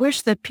 So I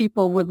wish that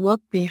people would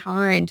look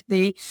behind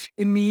the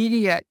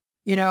immediate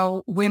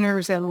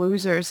winners and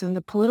losers in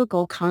the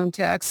political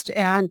context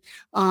and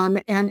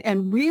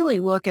really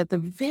look at the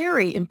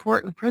very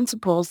important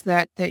principles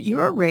that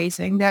you're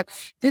raising, that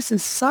this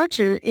is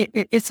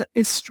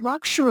it's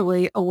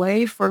structurally a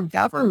way for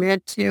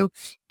government to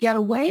get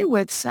away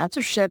with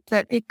censorship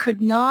that it could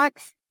not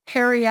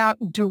carry out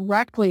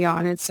directly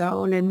on its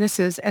own. And this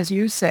is, as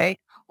you say,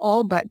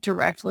 all but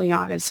directly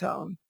on its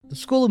own. The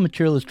School of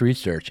Materialist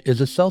Research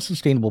is a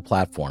self-sustainable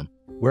platform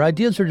where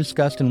ideas are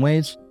discussed in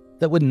ways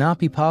that would not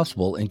be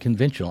possible in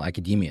conventional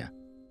academia.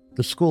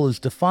 The school is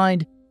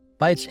defined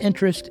by its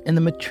interest in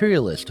the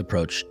materialist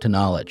approach to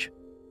knowledge.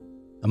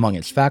 Among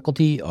its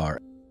faculty are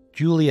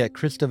Julia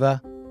Kristeva,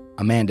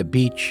 Amanda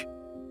Beach,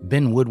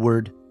 Ben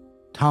Woodward,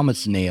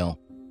 Thomas Nail,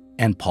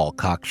 and Paul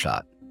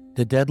Cockshott.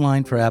 The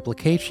deadline for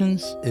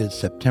applications is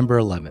September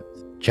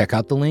 11th. Check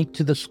out the link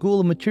to the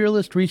School of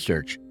Materialist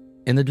Research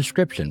in the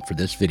description for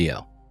this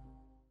video.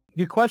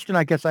 Your question,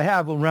 I guess I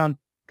have around,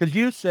 because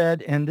you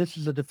said, and this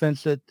is a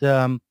defense that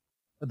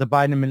the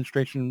Biden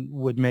administration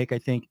would make, I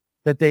think,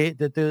 that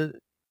the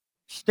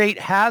state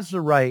has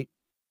the right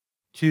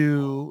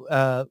to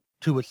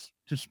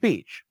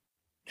speech,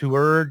 to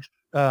urge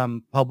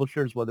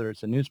publishers, whether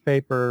it's a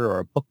newspaper or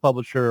a book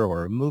publisher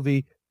or a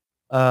movie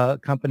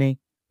company,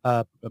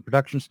 a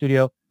production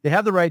studio, they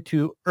have the right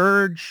to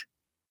urge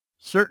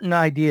certain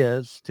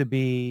ideas to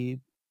be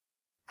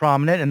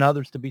prominent and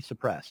others to be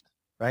suppressed.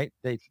 Right?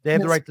 They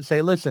have the right to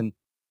say, listen,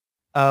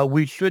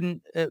 you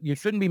shouldn't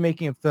be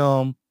making a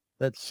film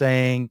that's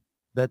saying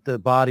that the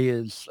body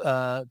is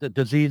the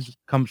disease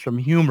comes from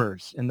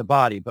humors in the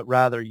body, but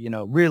rather,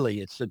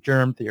 really it's a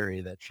germ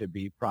theory that should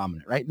be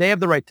prominent, right? They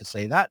have the right to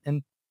say that.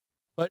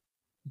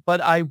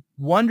 But I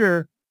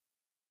wonder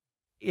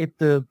if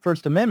the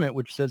First Amendment,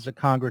 which says that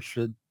Congress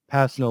should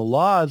pass no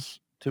laws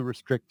to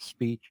restrict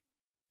speech,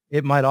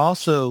 it might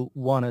also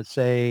want to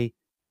say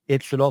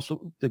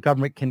the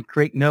government can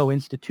create no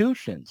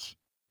institutions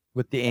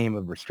with the aim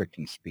of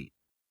restricting speech.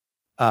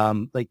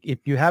 Like if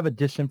you have a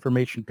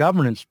disinformation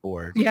governance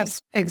board.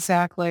 Yes,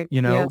 exactly.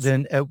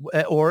 Then,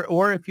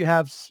 or if you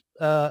have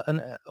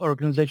an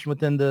organization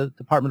within the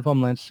Department of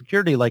Homeland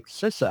Security like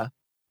CISA,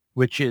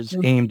 which is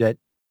aimed at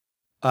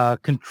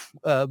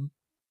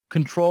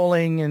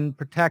controlling and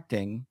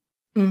protecting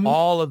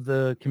all of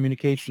the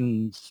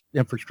communications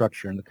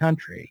infrastructure in the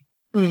country.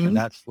 And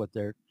that's what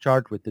they're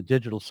charged with, the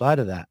digital side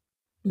of that.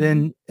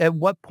 then at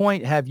what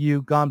point have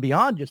you gone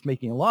beyond just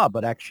making a law,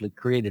 but actually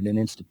created an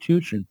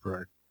institution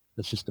for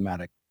the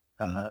systematic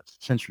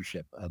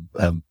censorship of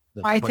the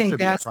I what think should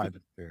be a that's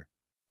private sphere?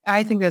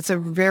 I think that's a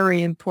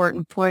very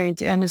important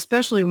point, and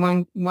especially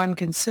when one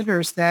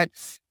considers that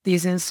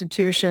these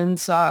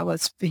institutions,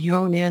 let's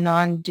hone in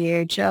on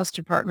DHS,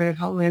 Department of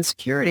Homeland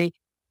Security,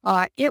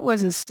 it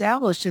was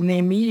established in the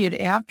immediate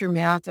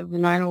aftermath of the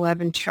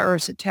 9/11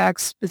 terrorist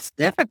attacks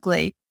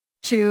specifically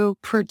to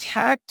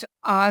protect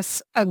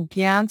us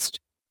against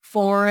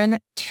foreign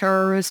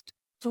terrorist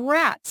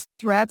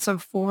threats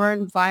of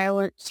foreign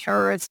violent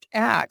terrorist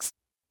acts.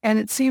 And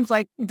it seems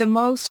like the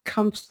most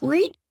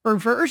complete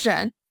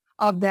perversion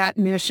of that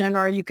mission,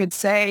 or you could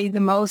say the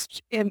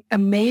most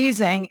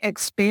amazing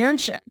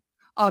expansion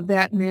of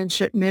that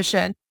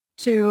mission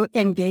to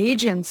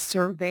engage in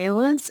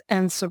surveillance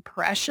and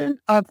suppression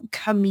of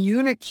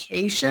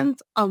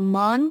communications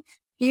among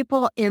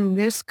people in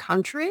this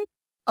country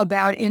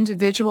about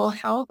individual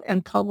health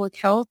and public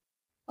health.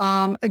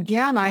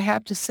 Again, I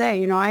have to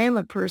say, I am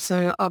a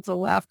person of the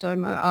left.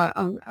 I'm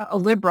a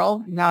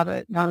liberal, not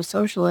a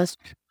socialist.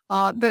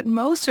 But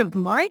most of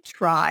my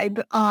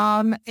tribe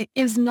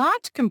is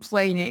not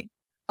complaining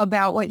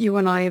about what you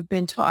and I have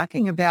been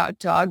talking about,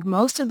 Doug.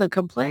 Most of the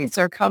complaints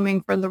are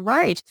coming from the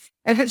right.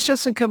 And it's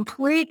just a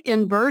complete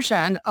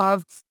inversion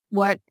of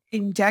what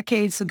in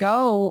decades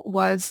ago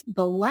was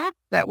the left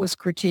that was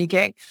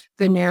critiquing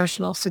the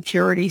national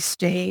security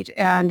state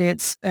and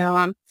its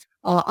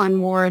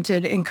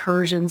unwarranted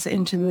incursions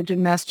into the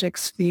domestic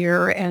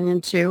sphere and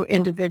into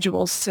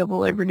individual civil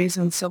liberties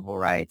and civil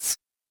rights.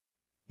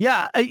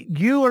 Yeah,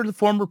 you are the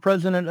former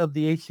president of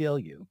the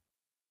ACLU,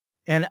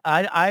 and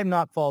I've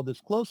not followed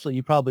this closely.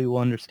 You probably will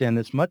understand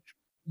this much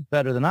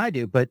better than I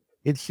do, but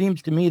it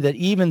seems to me that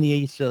even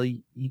the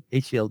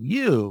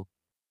ACLU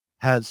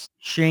has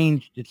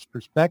changed its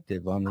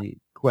perspective on the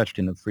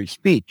question of free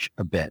speech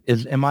a bit.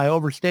 Am I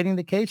overstating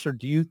the case, or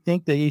do you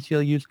think the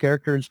ACLU's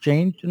character has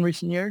changed in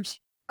recent years?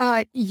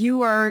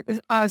 You are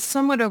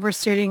somewhat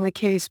overstating the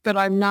case, but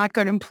I'm not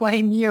going to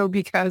blame you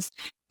because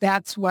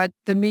that's what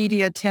the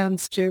media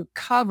tends to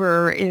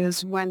cover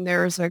is when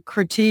there's a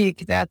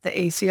critique that the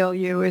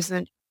ACLU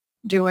isn't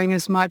doing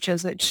as much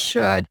as it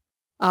should.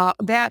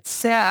 That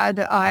said,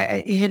 the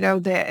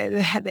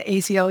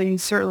ACLU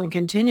certainly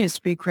continues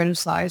to be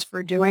criticized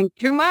for doing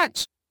too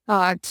much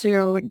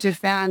to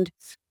defend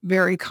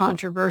very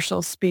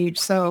controversial speech.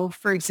 So,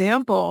 for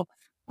example,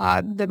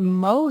 the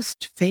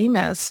most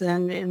famous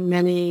and in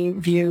many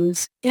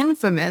views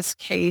infamous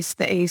case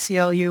the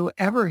ACLU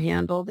ever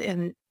handled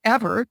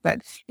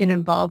but it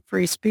involved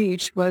free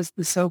speech was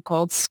the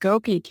so-called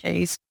Skokie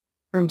case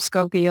from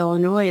Skokie,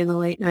 Illinois in the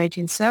late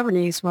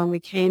 1970s when we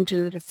came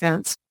to the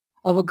defense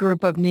of a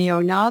group of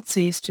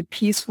neo-Nazis to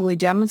peacefully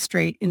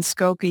demonstrate in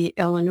Skokie,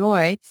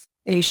 Illinois,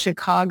 a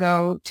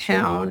Chicago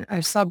town,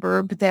 a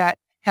suburb that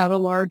had a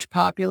large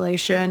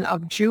population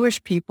of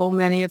Jewish people,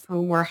 many of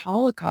whom were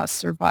Holocaust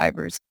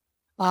survivors.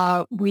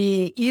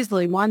 We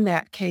easily won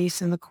that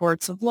case in the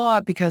courts of law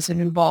because it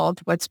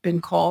involved what's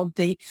been called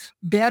the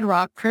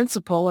bedrock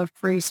principle of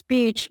free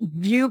speech,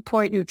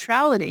 viewpoint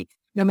neutrality.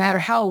 No matter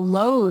how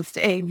loathed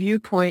a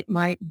viewpoint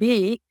might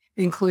be,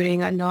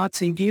 including a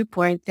Nazi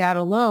viewpoint, that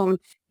alone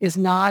is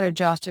not a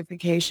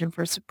justification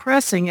for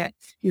suppressing it.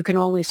 You can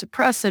only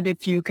suppress it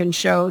if you can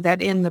show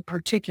that in the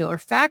particular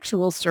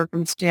factual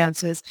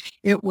circumstances,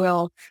 it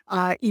will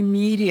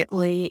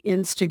immediately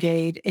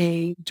instigate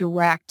a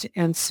direct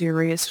and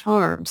serious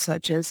harm,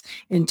 such as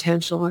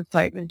intentional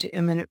incitement to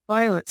imminent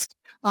violence.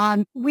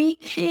 We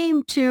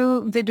came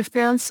to the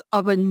defense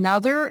of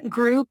another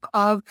group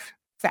of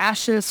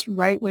fascist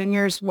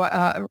right-wingers,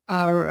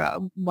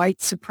 white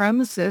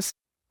supremacists,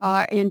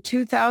 in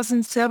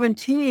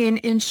 2017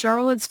 in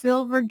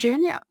Charlottesville,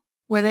 Virginia,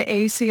 where the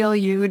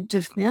ACLU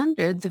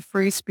defended the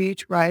free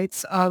speech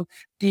rights of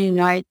the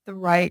Unite the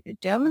Right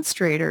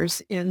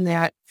demonstrators in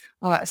that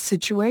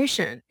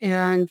situation.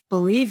 And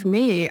believe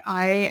me,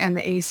 I and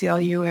the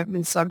ACLU have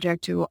been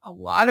subject to a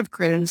lot of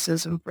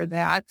criticism for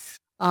that,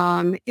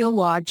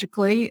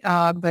 illogically,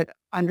 but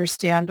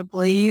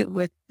understandably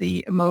with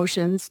the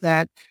emotions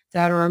that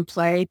are in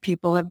play.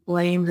 People have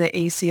blamed the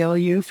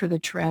ACLU for the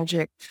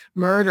tragic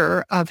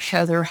murder of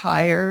Heather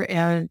Heyer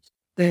and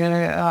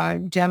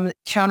the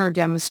counter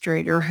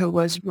demonstrator who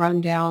was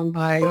run down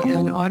by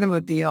an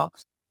automobile,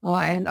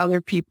 and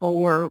other people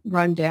were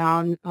run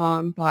down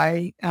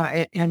by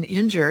and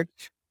injured.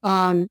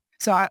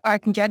 So I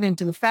can get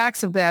into the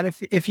facts of that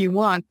if you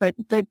want, but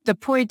the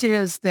point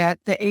is that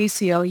the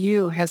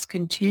ACLU has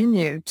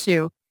continued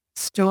to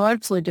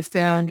staunchly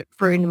defend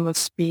freedom of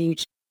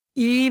speech,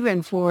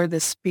 even for the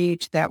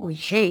speech that we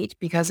hate,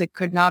 because it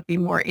could not be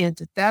more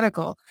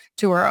antithetical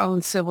to our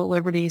own civil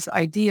liberties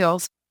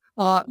ideals.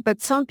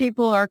 But some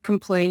people are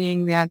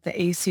complaining that the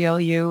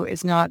ACLU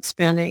is not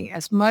spending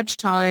as much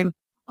time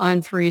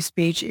on free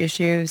speech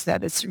issues,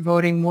 that it's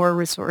devoting more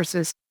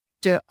resources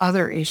to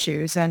other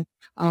issues. And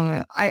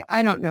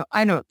I don't know.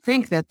 I don't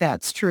think that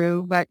that's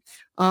true. But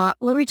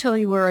let me tell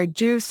you where I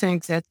do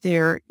think that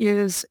there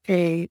is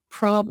a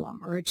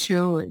problem or a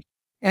challenge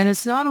And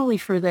it's not only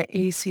for the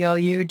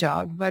ACLU,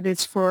 Doug, but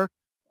it's for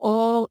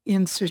all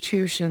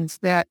institutions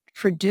that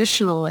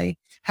traditionally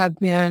have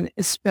been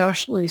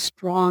especially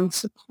strong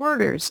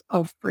supporters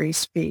of free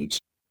speech.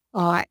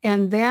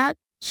 And that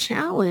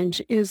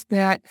challenge is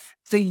that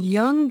the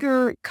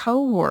younger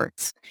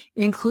cohorts,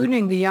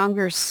 including the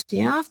younger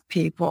staff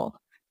people,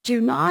 do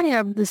not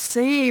have the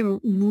same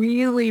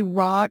really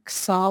rock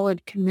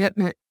solid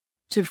commitment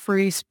to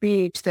free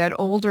speech that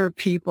older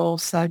people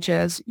such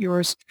as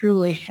yours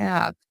truly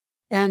have.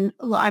 And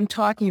I'm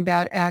talking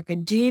about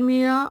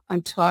academia,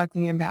 I'm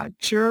talking about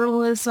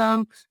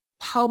journalism,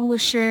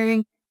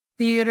 publishing,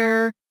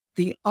 theater,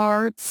 the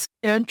arts,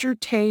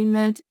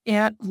 entertainment,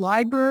 and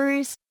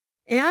libraries,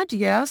 and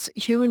yes,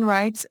 human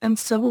rights and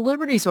civil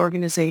liberties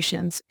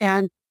organizations.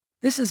 And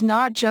this is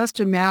not just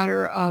a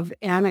matter of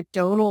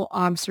anecdotal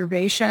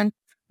observation.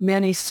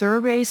 Many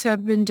surveys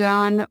have been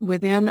done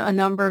within a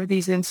number of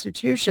these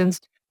institutions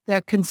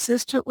that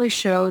consistently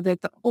show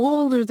that the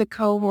older the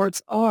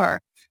cohorts are,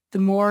 the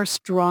more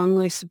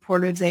strongly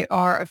supportive they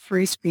are of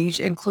free speech,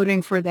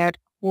 including for that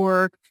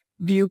core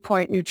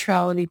viewpoint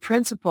neutrality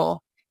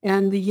principle.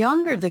 And the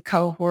younger the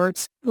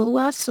cohorts, the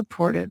less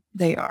supportive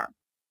they are.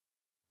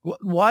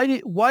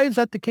 Why is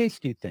that the case,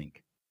 do you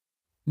think?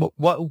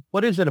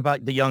 What is it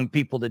about the young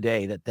people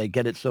today that they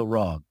get it so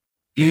wrong?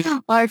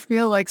 I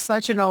feel like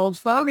such an old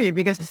fogey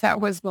because that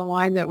was the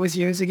line that was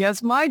used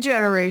against my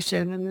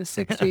generation in the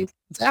 60s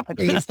and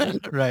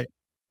 70s. Right.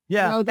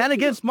 Yeah. And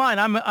against mine,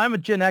 I'm a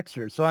Gen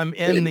Xer, so I'm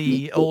in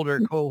the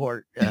older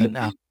cohort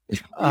now.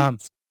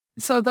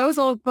 So those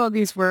old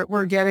fogies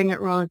were getting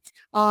it wrong.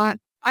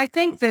 I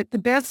think that the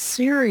best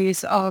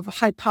series of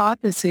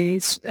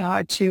hypotheses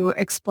to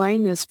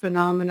explain this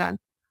phenomenon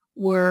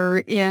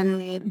were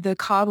in The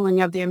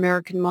Coddling of the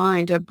American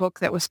Mind, a book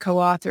that was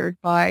co-authored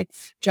by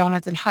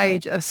Jonathan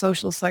Haidt, a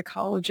social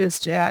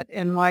psychologist at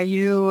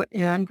NYU,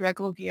 and Greg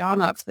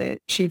Lukianoff, the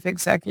chief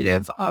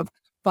executive of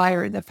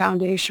FIRE, the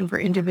Foundation for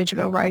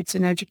Individual Rights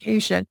in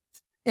Education.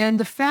 And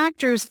the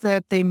factors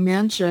that they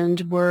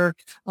mentioned were,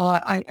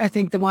 I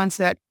think the ones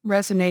that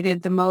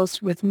resonated the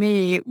most with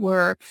me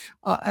were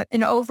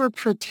an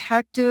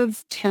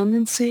overprotective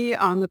tendency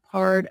on the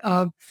part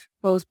of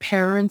both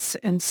parents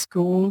and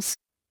schools.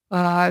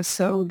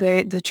 So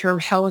the term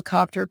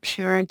helicopter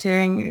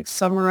parenting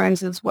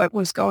summarizes what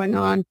was going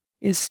on,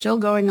 is still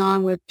going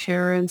on with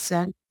parents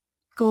and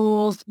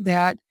schools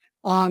that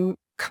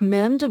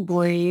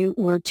commendably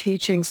were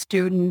teaching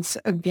students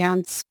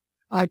against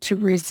to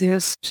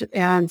resist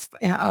and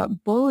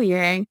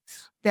bullying,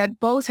 that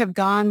both have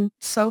gone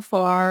so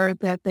far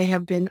that they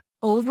have been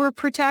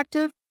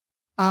overprotective.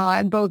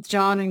 And both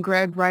John and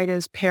Greg write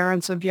as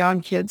parents of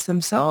young kids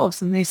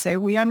themselves, and they say,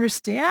 we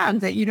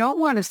understand that you don't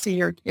want to see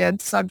your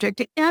kids subject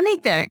to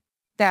anything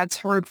that's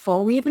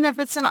hurtful, even if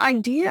it's an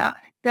idea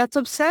that's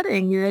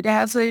upsetting. It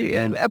has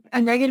a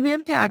negative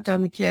impact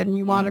on the kid, and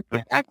you want to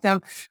protect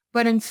them.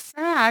 But in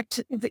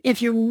fact,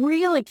 if you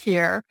really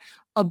care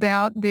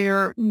about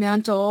their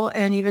mental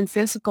and even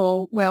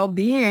physical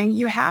well-being,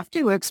 you have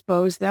to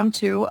expose them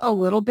to a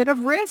little bit of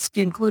risk,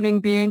 including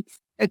being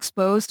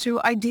exposed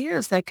to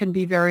ideas that can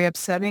be very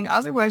upsetting.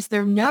 Otherwise,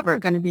 they're never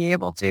going to be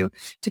able to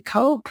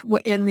cope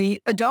in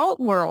the adult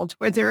world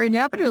where they're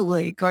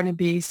inevitably going to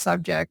be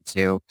subject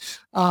to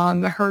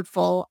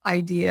hurtful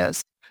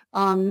ideas.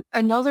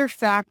 Another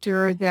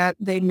factor that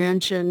they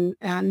mention,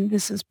 and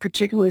this is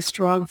particularly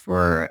strong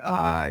for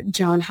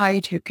John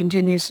Haidt, who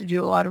continues to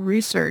do a lot of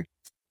research,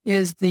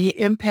 is the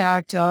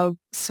impact of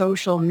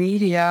social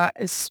media,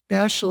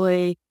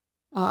 especially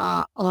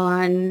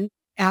on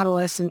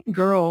adolescent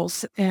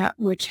girls,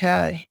 which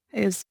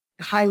is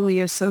highly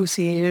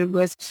associated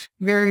with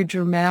very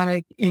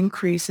dramatic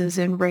increases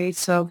in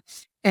rates of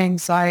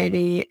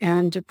anxiety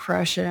and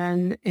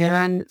depression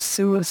and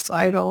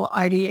suicidal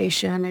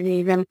ideation and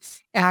even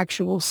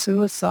actual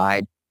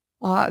suicide,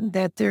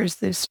 that there's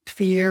this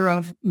fear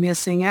of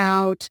missing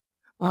out.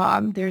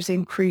 There's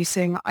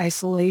increasing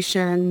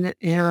isolation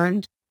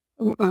and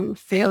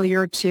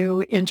failure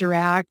to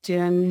interact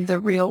in the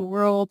real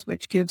world,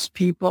 which gives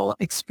people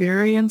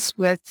experience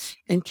with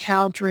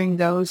encountering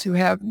those who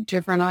have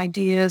different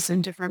ideas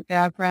and different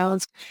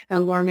backgrounds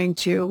and learning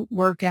to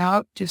work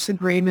out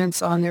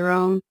disagreements on their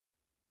own.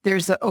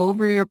 There's the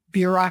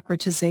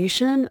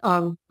over-bureaucratization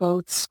of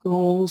both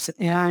schools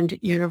and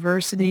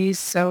universities,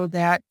 so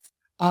that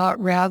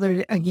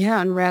rather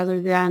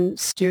than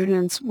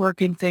students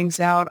working things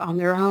out on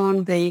their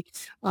own,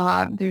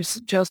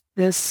 there's just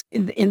this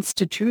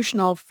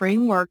institutional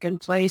framework in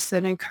place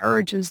that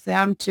encourages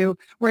them to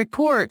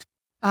report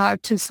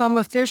to some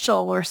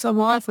official or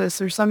some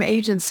office or some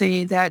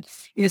agency that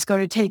is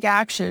going to take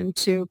action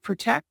to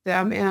protect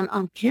them. And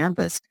on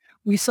campus,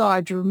 we saw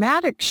a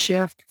dramatic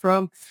shift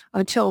from,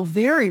 until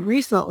very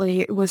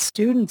recently, it was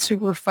students who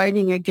were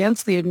fighting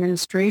against the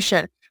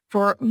administration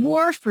for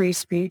more free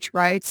speech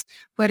rights.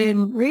 But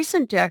in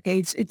recent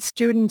decades, it's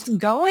students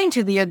going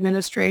to the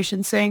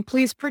administration saying,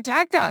 please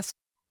protect us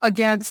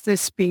against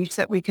this speech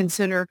that we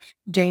consider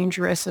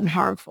dangerous and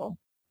harmful.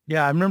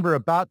 Yeah, I remember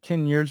about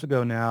 10 years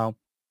ago now,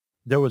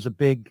 there was a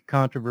big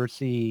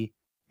controversy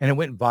and it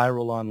went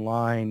viral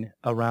online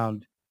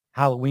around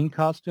Halloween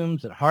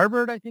costumes at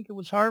Harvard. I think it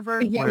was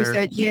Harvard, Yeah, it was where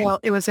at Yale.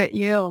 It was at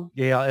Yale.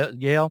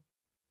 Yale.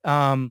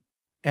 Um,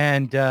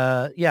 and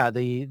yeah,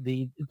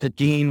 the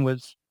dean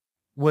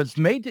was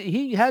made to,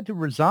 he had to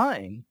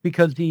resign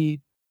because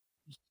he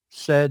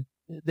said,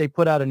 they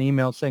put out an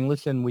email saying,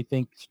 listen, we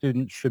think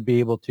students should be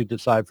able to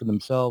decide for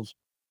themselves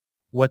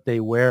what they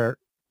wear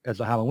as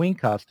a Halloween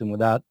costume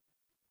without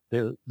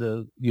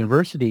the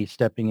university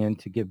stepping in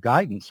to give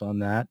guidance on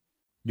that.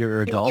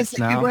 You're adults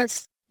now.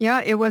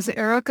 It was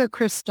Erica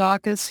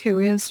Christakis, who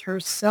is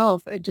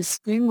herself a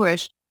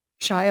distinguished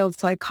child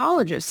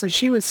psychologist. So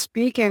she was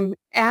speaking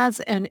as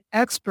an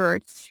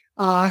expert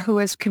who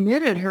has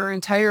committed her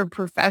entire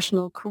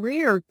professional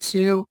career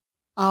to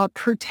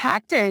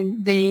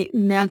protecting the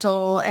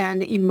mental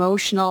and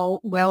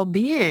emotional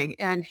well-being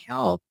and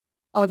health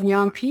of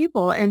young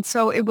people. And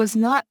so it was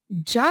not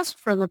just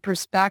from the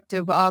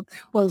perspective of,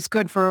 well, it's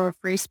good for a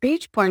free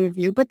speech point of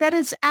view, but that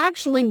is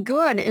actually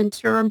good in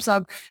terms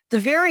of the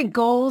very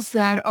goals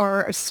that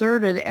are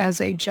asserted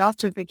as a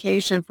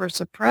justification for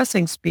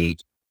suppressing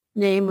speech,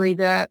 namely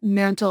the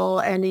mental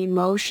and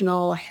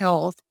emotional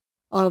health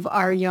of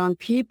our young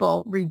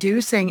people,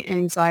 reducing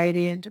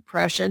anxiety and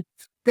depression,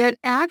 that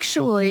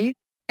actually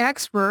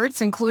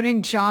experts,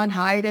 including John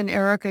Haidt and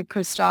Erica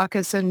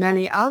Christakis and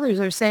many others,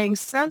 are saying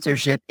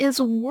censorship is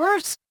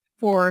worse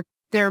for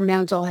their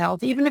mental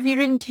health, even if you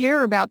didn't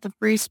care about the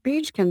free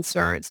speech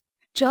concerns.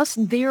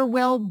 Just their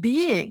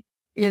well-being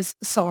is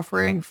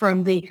suffering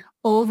from the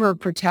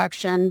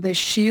overprotection, the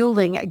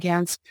shielding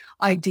against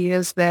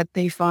ideas that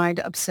they find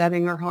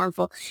upsetting or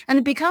harmful. And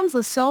it becomes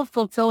a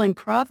self-fulfilling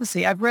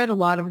prophecy. I've read a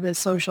lot of this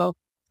social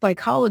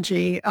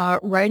psychology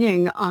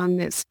writing on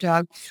this,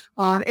 Doug,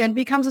 and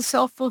becomes a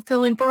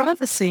self-fulfilling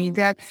prophecy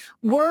that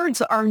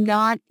words are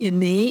not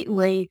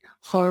innately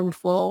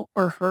harmful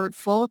or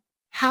hurtful.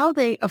 How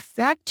they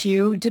affect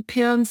you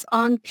depends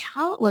on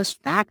countless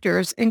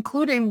factors,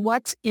 including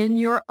what's in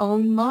your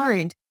own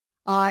mind.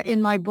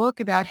 In my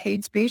book about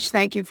hate speech,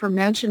 thank you for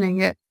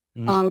mentioning it,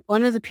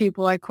 one of the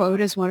people I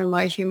quote is one of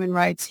my human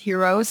rights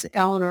heroes,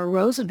 Eleanor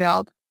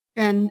Roosevelt.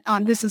 And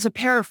this is a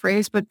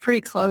paraphrase, but pretty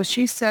close.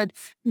 She said,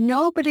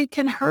 nobody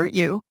can hurt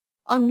you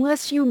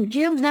unless you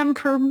give them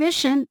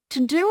permission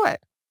to do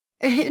it.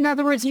 In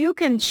other words, you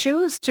can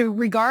choose to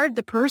regard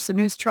the person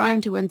who's trying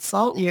to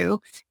insult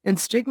you and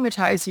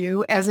stigmatize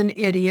you as an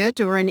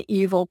idiot or an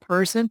evil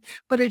person,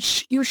 but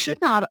you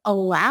should not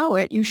allow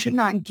it. You should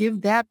not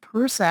give that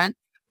person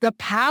the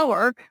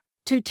power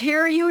to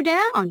tear you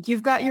down.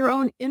 You've got your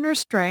own inner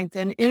strength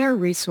and inner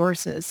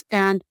resources.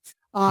 And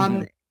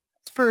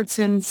experts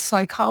in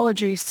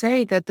psychology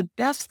say that the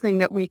best thing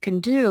that we can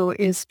do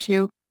is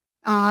to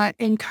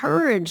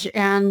encourage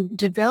and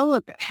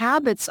develop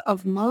habits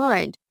of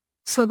mind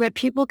so that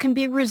people can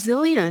be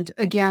resilient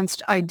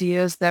against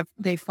ideas that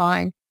they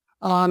find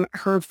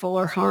hurtful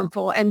or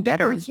harmful, and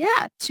better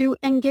yet, to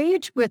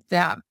engage with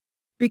them,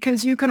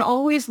 because you can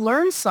always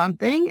learn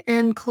something,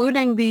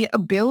 including the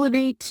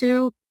ability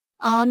to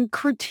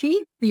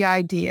critique the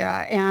idea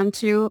and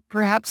to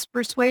perhaps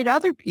persuade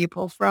other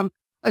people from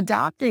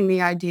adopting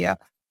the idea.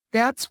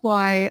 That's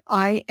why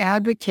I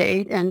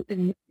advocate,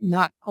 and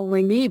not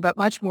only me, but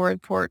much more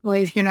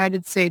importantly, the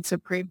United States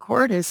Supreme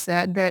Court has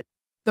said that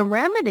the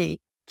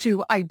remedy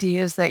to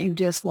ideas that you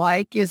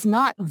dislike is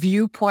not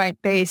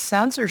viewpoint-based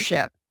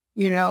censorship,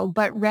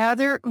 but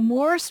rather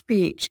more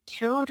speech,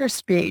 counter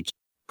speech,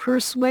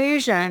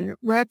 persuasion,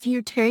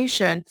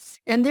 refutation.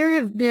 And there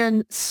have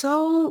been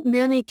so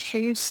many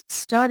case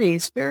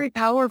studies, very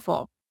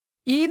powerful,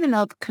 even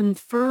of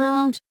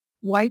confirmed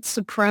white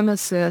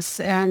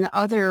supremacists and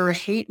other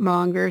hate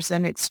mongers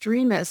and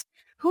extremists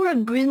who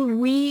have been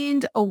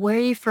weaned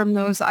away from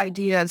those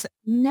ideas,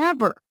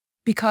 never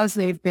because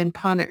they've been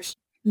punished,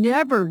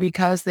 never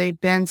because they've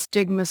been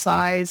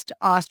stigmatized,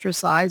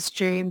 ostracized,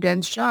 shamed,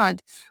 and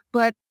shunned,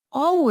 but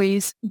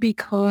always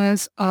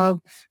because of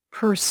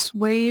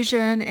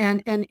persuasion.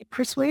 And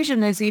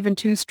persuasion is even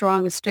too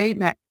strong a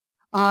statement.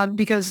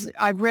 Because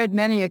I've read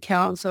many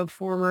accounts of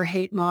former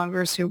hate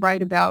mongers who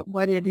write about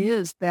what it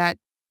is that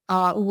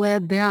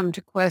led them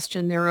to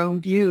question their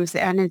own views.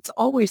 And it's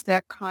always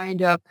that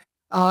kind of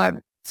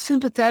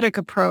sympathetic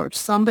approach.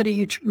 Somebody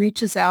who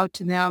reaches out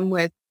to them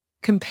with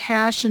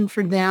compassion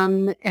for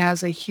them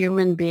as a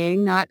human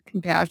being, not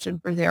compassion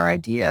for their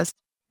ideas,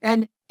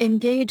 and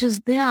engages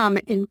them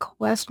in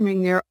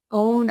questioning their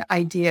own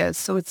ideas.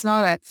 So it's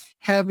not a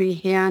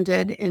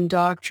heavy-handed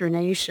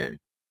indoctrination.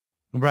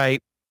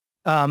 Right.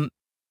 I'm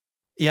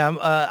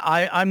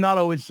not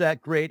always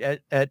that great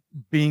at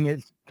being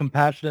as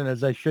compassionate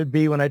as I should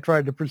be when I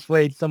try to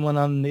persuade someone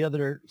on the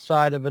other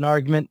side of an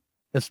argument,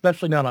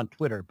 especially not on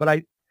Twitter.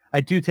 But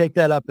I do take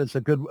that up as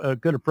a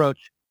good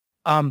approach.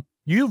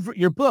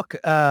 Your book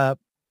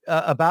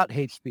about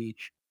hate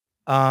speech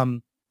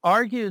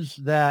argues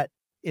that,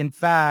 in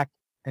fact,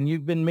 and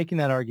you've been making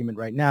that argument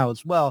right now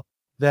as well,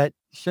 that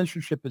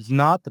censorship is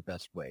not the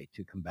best way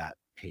to combat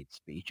hate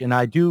speech. And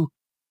I do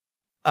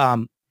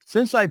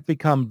since I've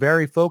become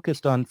very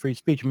focused on free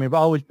speech, I mean, I've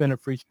always been a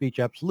free speech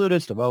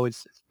absolutist.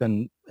 It's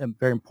been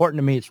very important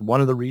to me. It's one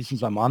of the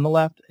reasons I'm on the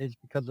left is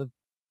because of,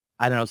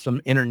 I don't know,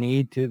 some inner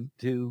need to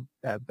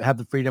have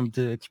the freedom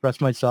to express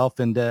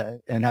myself and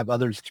have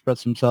others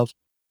express themselves.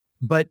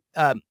 But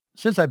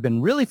since I've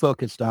been really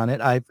focused on it,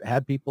 I've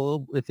had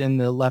people within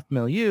the left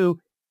milieu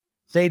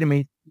say to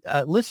me,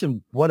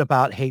 listen, what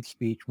about hate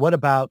speech? What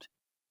about,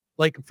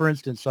 like, for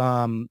instance,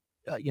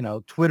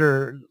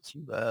 Twitter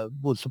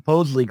was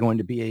supposedly going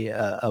to be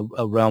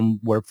a realm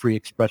where free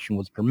expression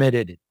was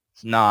permitted.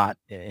 It's not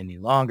any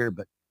longer,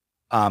 but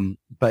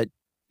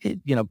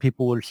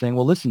people were saying,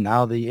 well, listen,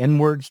 now the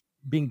N-words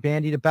being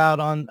bandied about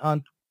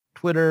on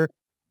Twitter,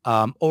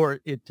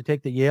 to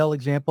take the Yale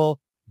example,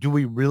 do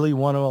we really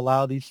want to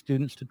allow these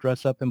students to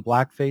dress up in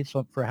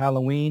blackface for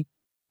Halloween?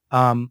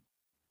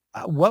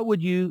 What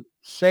would you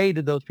say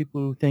to those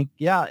people who think,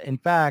 yeah, in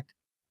fact,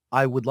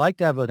 I would like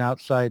to have an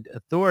outside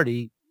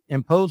authority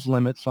impose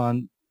limits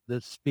on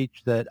the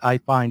speech that I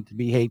find to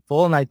be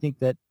hateful. And I think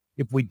that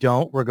if we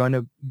don't, we're going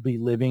to be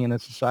living in a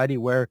society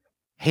where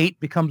hate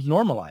becomes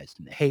normalized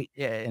and hate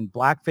and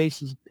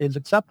blackface is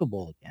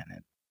acceptable again.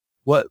 And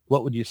what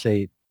would you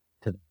say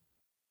to them?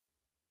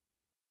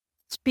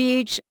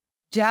 Speech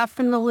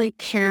definitely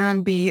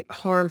can be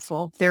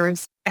harmful. There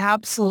is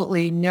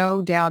absolutely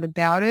no doubt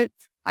about it.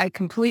 I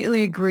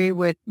completely agree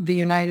with the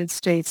United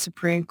States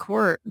Supreme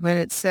Court when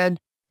it said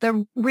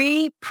that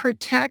we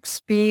protect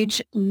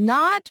speech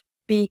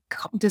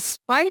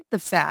despite the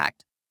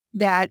fact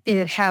that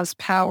it has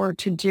power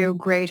to do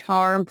great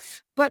harm,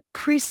 but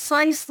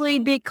precisely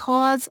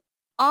because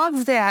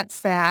of that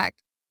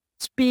fact.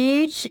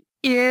 Speech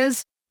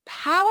is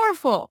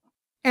powerful,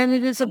 and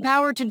it is a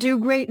power to do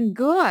great and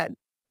good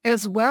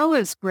as well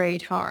as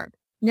great harm.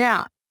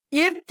 Now,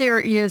 if there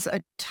is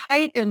a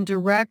tight and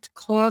direct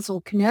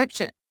causal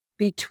connection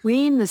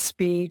between the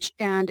speech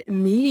and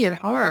immediate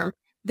harm,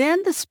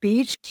 then the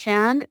speech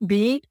can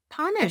be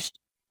punished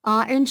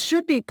and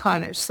should be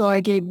punished. So I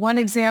gave one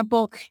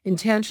example,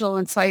 intentional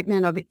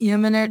incitement of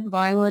imminent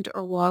violent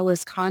or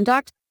lawless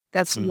conduct.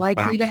 That's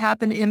likely to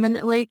happen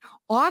imminently.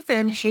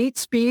 Often hate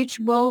speech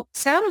will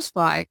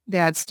satisfy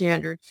that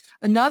standard.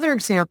 Another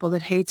example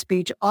that hate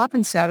speech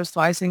often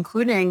satisfies,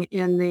 including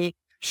in the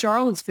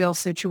Charlottesville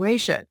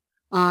situation,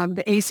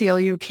 the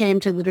ACLU came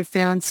to the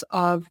defense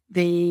of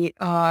the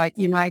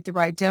Unite the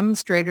Right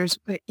demonstrators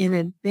in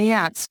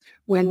advance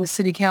when the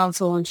city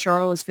council in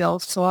Charlottesville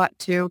sought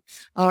to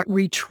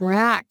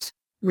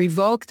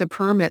revoke the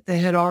permit that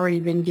had already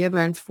been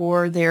given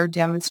for their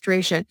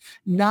demonstration,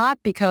 not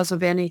because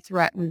of any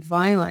threatened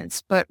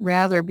violence, but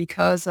rather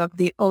because of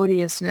the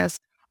odiousness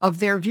of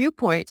their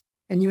viewpoint.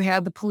 And you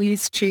had the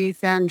police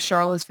chief in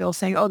Charlottesville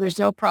saying, oh, there's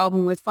no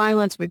problem with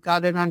violence. We've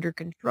got it under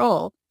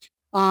control.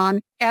 So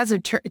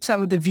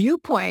the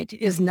viewpoint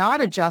is not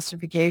a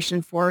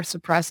justification for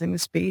suppressing the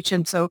speech.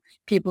 And so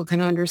people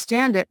can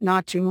understand it.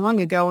 Not too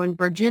long ago in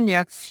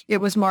Virginia, it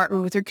was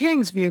Martin Luther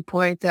King's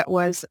viewpoint that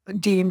was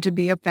deemed to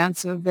be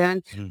offensive,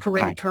 and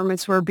parade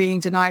permits were being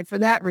denied for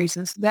that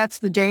reason. So that's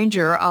the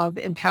danger of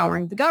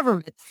empowering the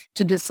government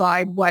to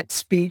decide what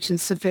speech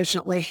is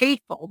sufficiently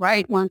hateful,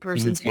 right? One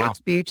person's hate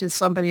speech is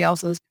somebody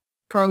else's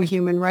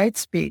pro-human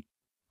rights speech.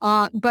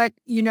 But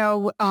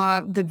the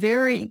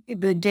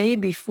day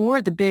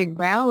before the big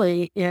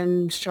rally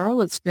in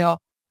Charlottesville,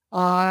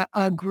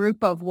 a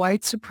group of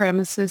white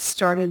supremacists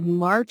started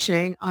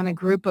marching on a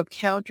group of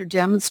counter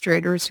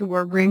demonstrators who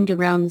were ringed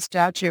around the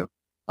statue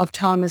of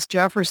Thomas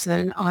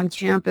Jefferson on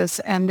campus,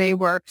 and they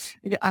were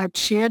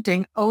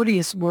chanting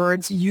odious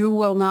words, "You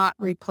will not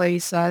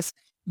replace us.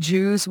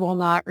 Jews will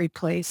not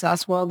replace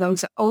us." Well,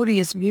 those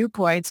odious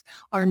viewpoints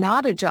are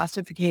not a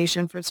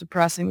justification for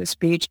suppressing the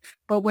speech.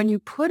 But when you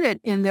put it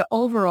in the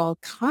overall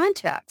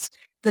context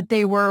that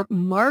they were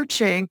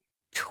marching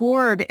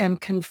toward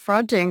and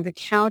confronting the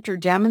counter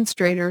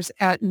demonstrators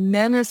at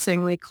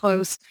menacingly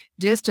close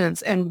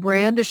distance and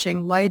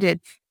brandishing lighted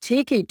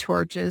tiki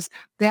torches,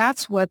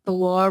 that's what the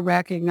law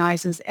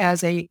recognizes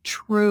as a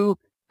true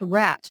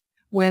threat.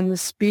 When the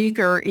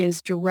speaker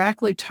is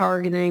directly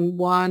targeting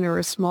one or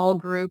a small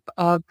group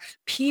of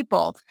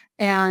people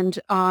and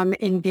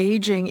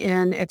engaging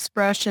in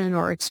expression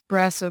or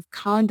expressive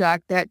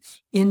conduct that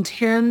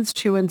intends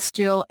to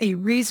instill a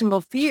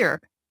reasonable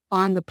fear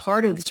on the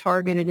part of the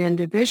targeted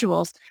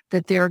individuals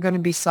that they're going to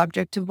be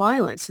subject to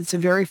violence. It's a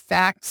very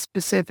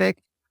fact-specific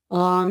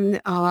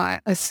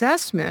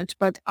assessment,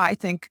 but I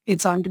think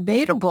it's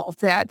undebatable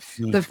that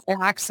the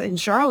facts in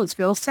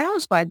Charlottesville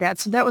satisfied that.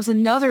 So that was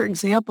another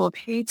example of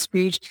hate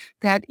speech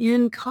that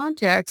in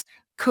context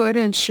could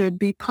and should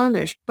be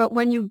punished. But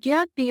when you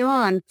get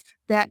beyond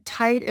that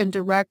tight and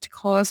direct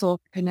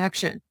causal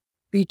connection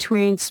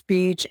between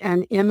speech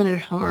and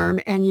imminent harm,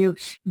 and you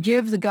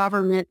give the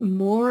government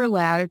more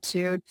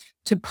latitude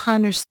to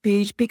punish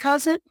speech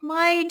because it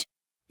might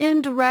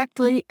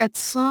indirectly at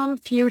some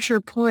future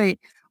point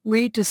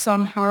lead to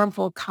some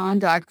harmful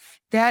conduct,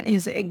 that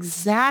is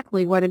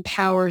exactly what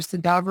empowers the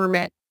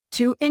government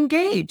to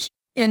engage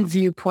in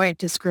viewpoint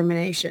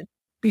discrimination.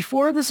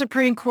 Before the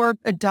Supreme Court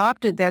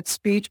adopted that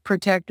speech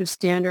protective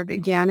standard,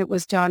 again, it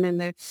was done in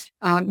the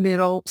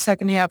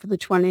second half of the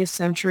 20th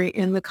century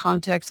in the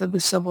context of the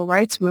civil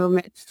rights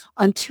movement.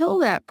 Until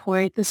that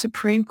point, the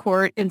Supreme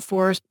Court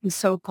enforced the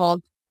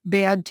so-called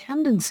bad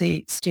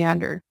tendency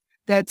standard,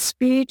 that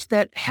speech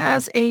that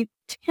has a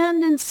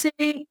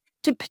tendency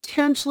to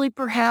potentially,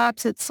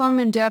 perhaps at some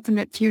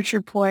indefinite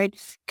future point,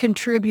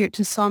 contribute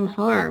to some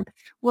harm.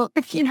 Well,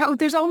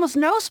 there's almost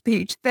no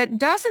speech that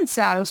doesn't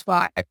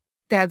satisfy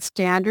that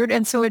standard.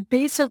 And so it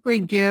basically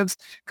gives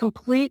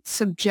complete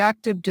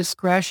subjective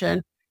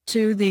discretion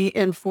to the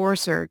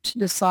enforcer to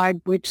decide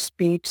which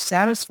speech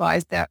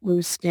satisfies that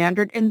loose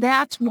standard. And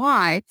that's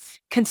why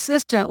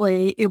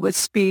consistently it was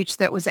speech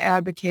that was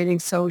advocating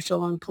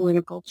social and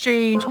political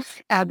change,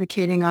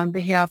 advocating on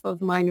behalf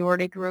of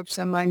minority groups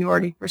and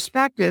minority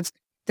perspectives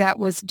that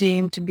was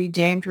deemed to be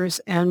dangerous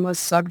and was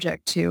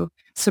subject to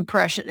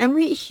suppression. And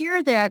we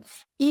hear that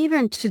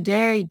even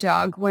today,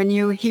 Doug, when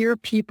you hear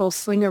people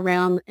sling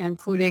around,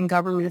 including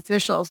government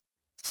officials,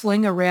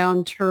 sling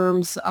around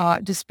terms,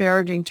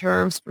 disparaging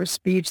terms for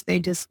speech they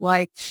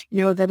dislike,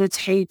 that it's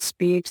hate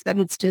speech, that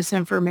it's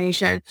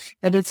disinformation,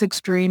 that it's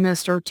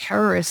extremist or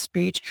terrorist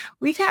speech.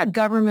 We've had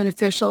government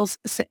officials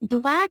say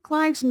Black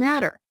Lives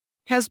Matter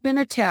has been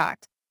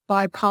attacked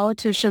by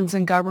politicians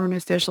and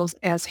government officials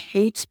as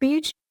hate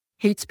speech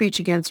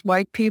against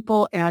white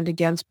people and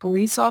against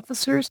police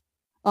officers.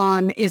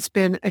 It's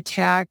been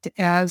attacked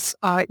as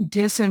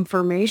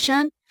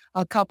disinformation.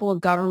 A couple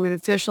of government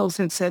officials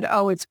have said,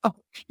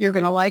 you're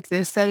going to like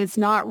this, that it's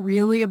not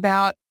really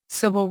about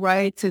civil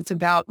rights, it's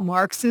about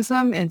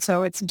Marxism, and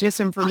so it's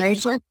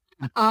disinformation.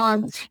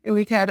 And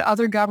we've had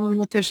other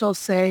government officials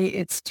say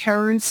it's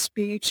terrorist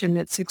speech and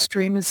it's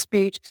extremist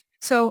speech.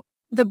 So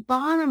the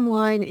bottom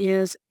line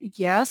is,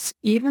 yes,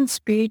 even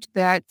speech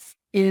that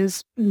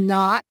is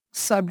not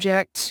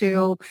subject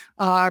to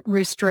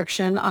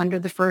restriction under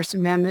the First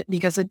Amendment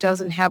because it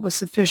doesn't have a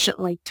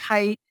sufficiently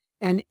tight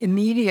and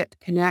immediate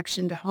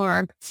connection to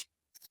harm.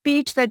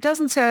 Speech that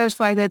doesn't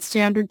satisfy that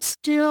standard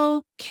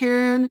still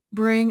can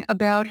bring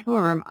about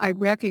harm. I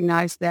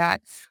recognize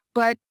that.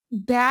 But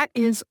that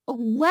is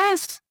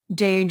less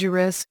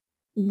dangerous,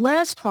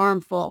 less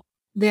harmful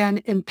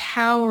than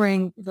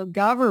empowering the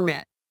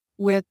government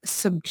with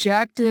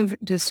subjective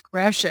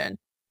discretion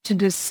to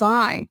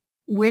decide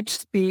which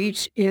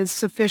speech is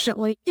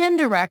sufficiently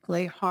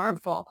indirectly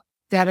harmful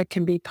that it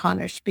can be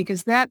punished,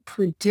 because that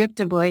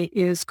predictably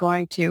is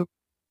going to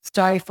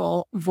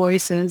stifle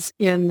voices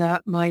in the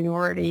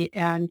minority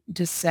and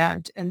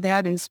dissent. And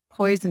that is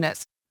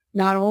poisonous,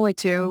 not only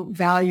to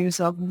values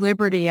of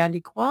liberty and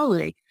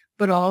equality,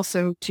 but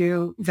also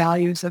to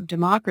values of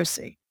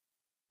democracy.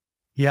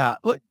 Yeah.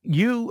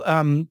 You,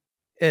 in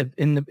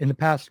the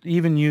past,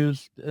 even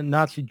used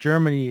Nazi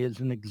Germany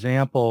as an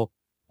example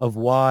of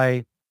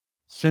why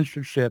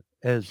censorship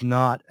is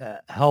not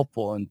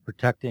helpful in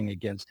protecting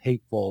against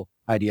hateful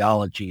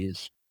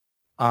ideologies.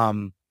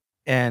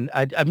 And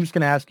I'm just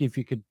going to ask you if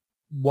you could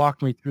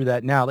walk me through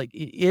that now. Like,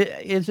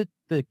 is it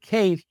the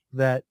case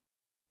that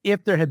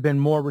if there had been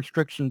more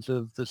restrictions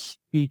of the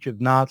speech of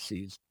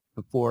Nazis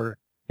before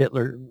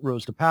Hitler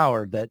rose to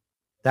power,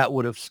 that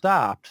would have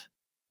stopped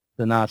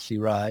the Nazi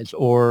rise,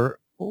 or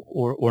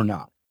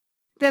not?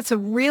 That's a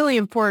really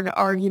important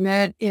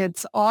argument.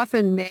 It's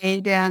often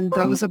made, and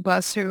those of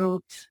us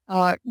who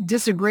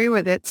disagree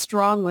with it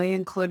strongly,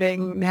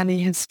 including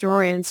many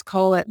historians,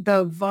 call it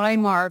the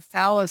Weimar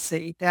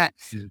fallacy, that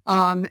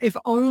if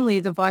only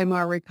the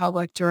Weimar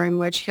Republic, during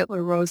which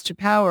Hitler rose to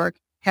power,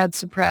 had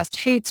suppressed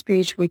hate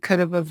speech, we could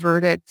have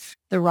averted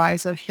the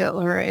rise of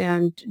Hitler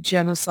and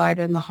genocide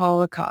and the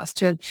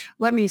Holocaust. And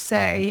let me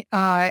say,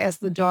 as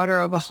the daughter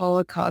of a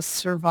Holocaust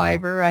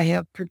survivor, I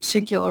have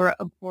particular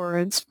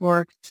abhorrence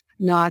for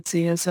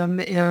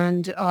Nazism,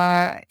 and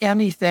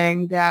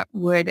anything that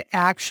would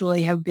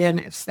actually have been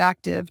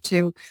effective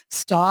to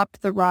stop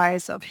the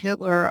rise of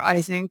Hitler,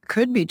 I think,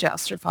 could be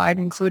justified,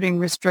 including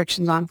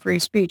restrictions on free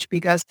speech.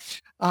 Because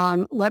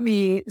let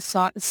me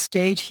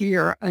state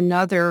here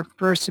another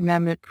First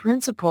Amendment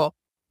principle,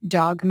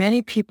 Doug.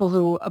 Many people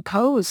who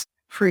oppose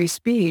free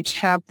speech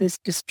have this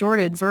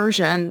distorted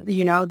version,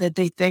 that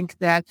they think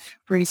that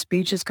free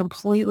speech is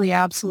completely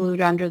absolute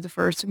under the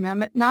First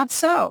Amendment. Not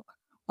so.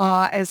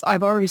 As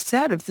I've already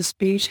said, if the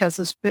speech has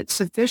a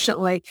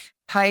sufficiently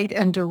tight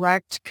and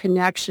direct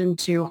connection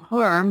to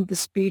harm, the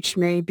speech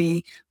may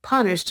be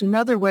punished.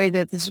 Another way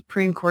that the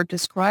Supreme Court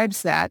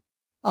describes that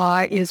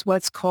is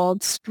what's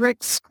called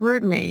strict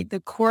scrutiny.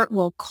 The court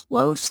will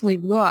closely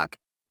look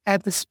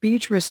at the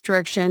speech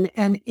restriction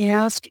and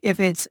ask if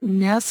it's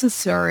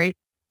necessary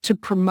to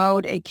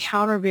promote a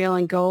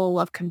countervailing goal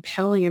of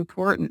compelling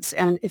importance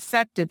and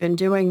effective in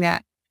doing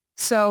that.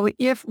 So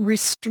if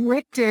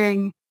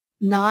restricting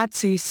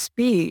Nazi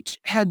speech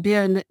had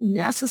been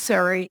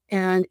necessary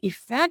and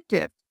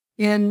effective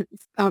in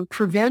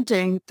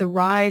preventing the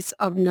rise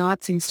of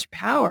Nazis to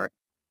power,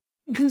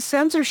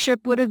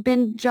 censorship would have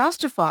been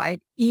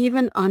justified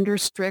even under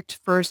strict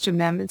First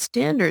Amendment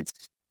standards.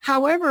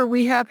 However,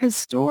 we have a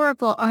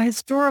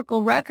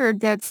historical record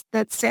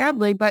that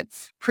sadly but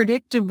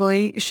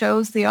predictably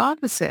shows the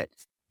opposite.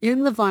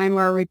 In the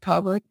Weimar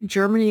Republic,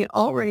 Germany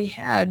already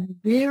had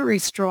very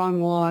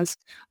strong laws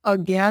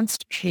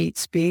against hate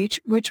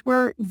speech, which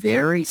were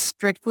very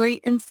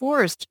strictly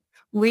enforced.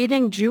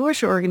 Leading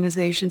Jewish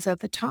organizations at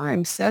the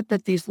time said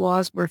that these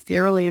laws were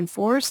fairly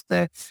enforced.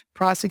 The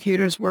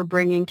prosecutors were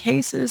bringing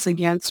cases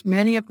against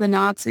many of the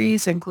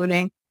Nazis,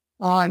 including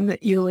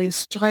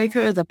Julius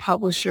Streicher, the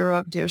publisher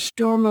of Der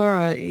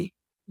Stürmer, a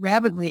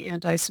rabidly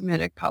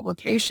anti-Semitic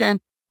publication.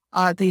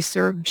 They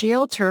served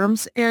jail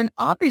terms, and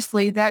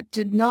obviously that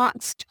did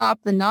not stop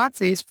the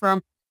Nazis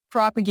from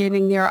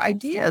propagating their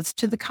ideas.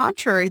 To the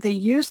contrary, they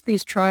used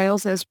these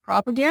trials as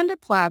propaganda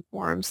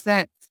platforms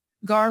that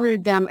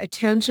garnered them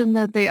attention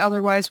that they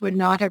otherwise would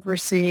not have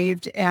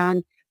received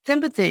and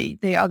sympathy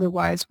they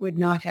otherwise would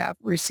not have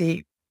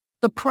received.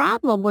 The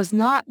problem was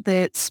not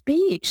the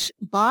speech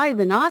by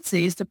the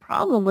Nazis. The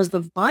problem was the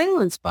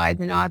violence by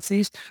the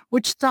Nazis,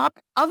 which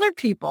stopped other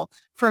people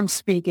from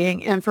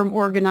speaking and from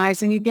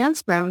organizing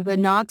against them. The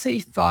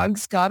Nazi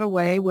thugs got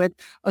away with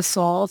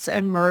assaults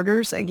and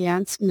murders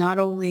against not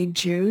only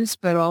Jews,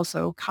 but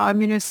also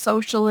communists,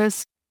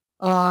 socialists,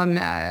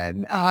 other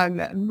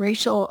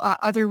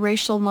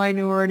racial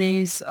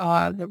minorities,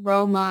 the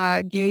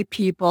Roma, gay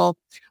people,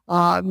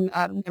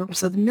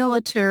 members of the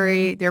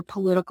military, their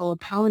political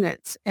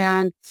opponents.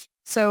 And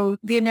so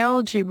the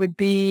analogy would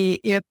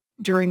be if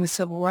during the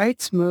Civil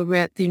Rights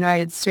Movement, the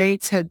United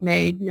States had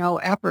made no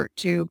effort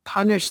to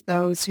punish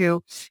those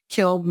who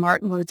killed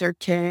Martin Luther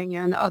King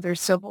and other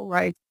civil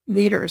rights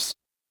leaders.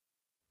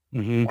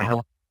 Mm-hmm.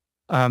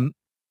 Wow.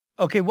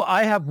 Okay, well,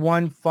 I have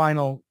one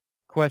final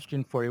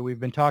question for you. We've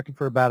been talking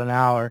for about an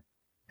hour,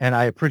 and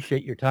I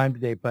appreciate your time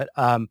today, but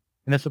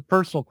and it's a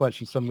personal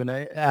question, so I'm going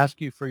to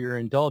ask you for your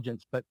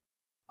indulgence. But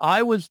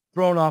I was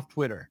thrown off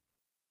Twitter,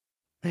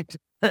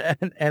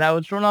 and I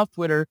was thrown off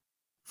Twitter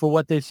for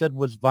what they said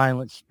was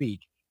violent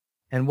speech.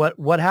 And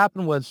what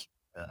happened was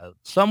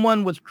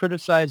someone was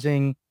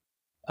criticizing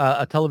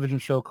a television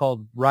show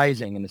called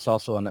Rising, and it's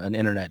also an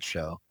internet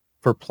show,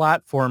 for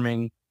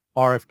platforming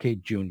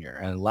RFK Jr.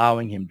 and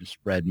allowing him to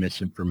spread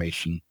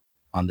misinformation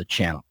on the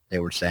channel. They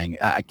were saying,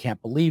 I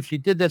can't believe she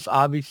did this.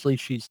 Obviously,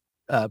 she's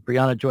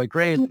Brianna Joy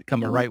Gray has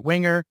become a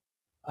right-winger.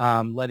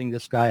 Letting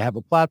this guy have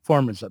a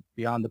platform is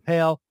beyond the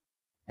pale.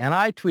 And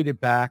I tweeted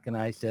back and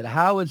I said,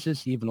 how is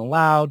this even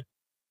allowed?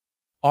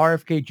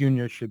 RFK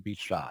Jr. should be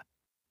shot.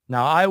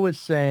 Now, I was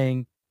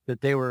saying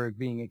that they were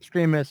being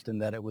extremist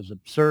and that it was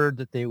absurd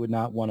that they would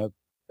not want to.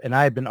 And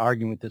I had been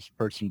arguing with this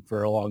person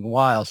for a long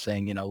while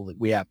saying,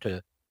 we have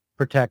to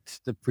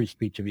protect the free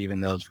speech of even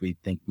those we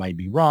think might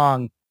be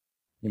wrong.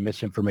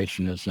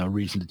 Misinformation is no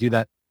reason to do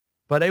that.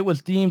 But it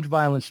was deemed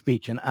violent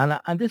speech.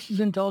 And this is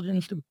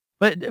indulgence.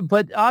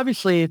 But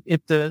obviously,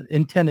 if the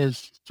intent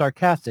is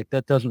sarcastic,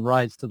 that doesn't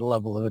rise to the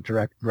level of a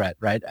direct threat,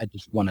 right? I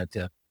just wanted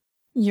to.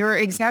 You're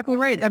exactly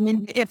right. I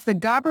mean, if the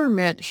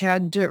government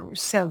had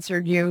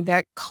censored you,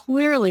 that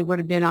clearly would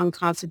have been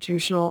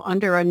unconstitutional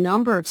under a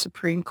number of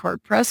Supreme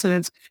Court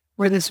precedents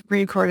where the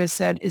Supreme Court has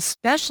said,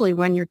 especially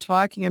when you're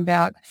talking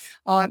about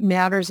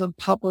matters of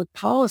public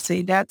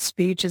policy, that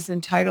speech is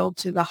entitled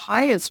to the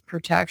highest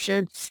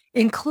protection,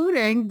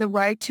 including the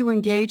right to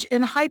engage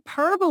in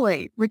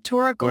hyperbole,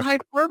 rhetorical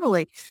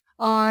hyperbole.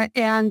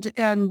 And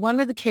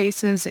one of the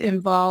cases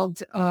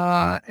involved,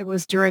 it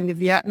was during the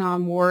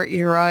Vietnam War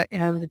era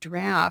and the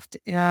draft,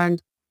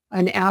 and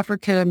an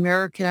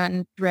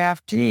African-American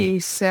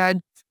draftee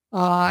said,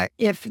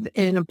 if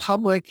in a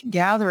public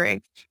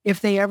gathering,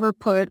 if they ever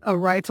put a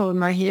rifle in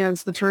my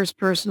hands, the first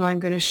person I'm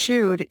going to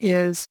shoot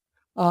is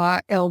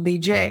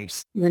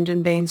LBJ,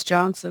 Lyndon Baines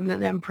Johnson,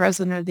 and then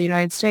President of the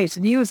United States.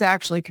 And he was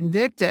actually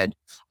convicted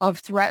of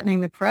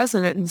threatening the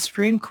president, and the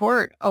Supreme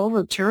Court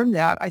overturned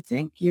that, I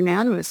think,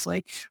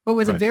 unanimously, but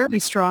with a very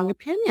strong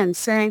opinion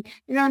saying,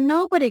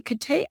 nobody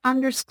could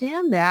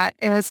understand that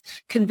as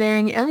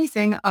conveying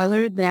anything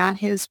other than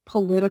his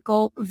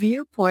political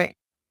viewpoint.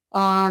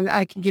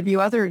 I can give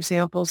you other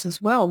examples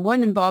as well.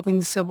 One involving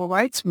the Civil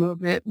Rights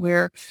Movement,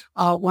 where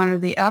one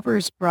of the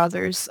Evers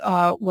brothers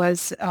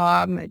was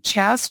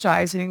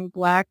chastising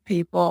Black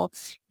people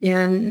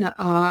in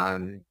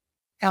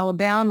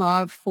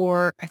Alabama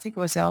for, I think it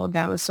was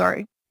Alabama,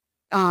 sorry.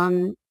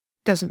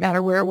 Doesn't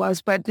matter where it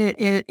was, but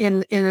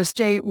in a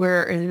state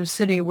where, in a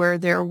city where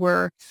there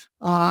were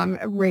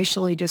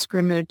racially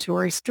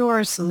discriminatory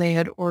stores, so they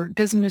had, or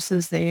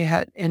businesses, they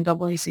had,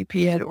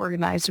 NAACP had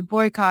organized a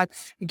boycott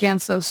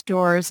against those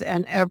stores,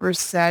 and Evers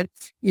said,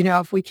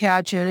 if we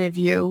catch any of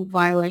you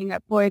violating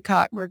that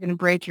boycott, we're going to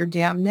break your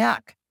damn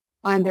neck.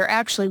 And there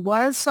actually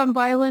was some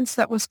violence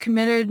that was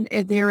committed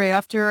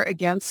thereafter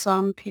against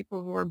some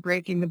people who were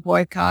breaking the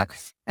boycott.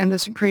 And the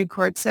Supreme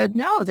Court said,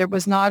 no, there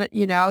was not,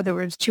 there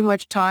was too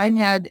much time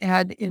had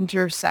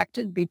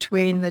intersected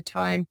between the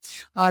time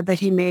that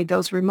he made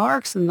those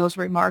remarks. And those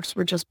remarks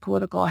were just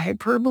political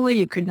hyperbole.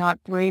 You could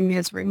not blame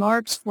his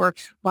remarks for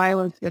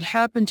violence that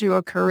happened to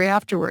occur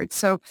afterwards.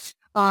 So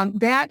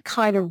That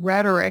kind of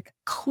rhetoric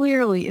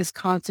clearly is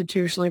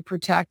constitutionally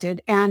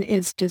protected and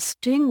is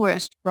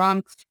distinguished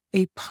from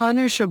a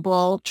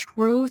punishable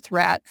true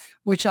threat,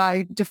 which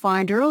I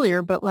defined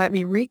earlier, but let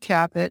me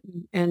recap it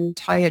and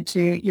tie it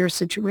to your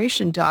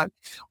situation, Doug,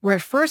 where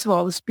first of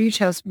all, the speech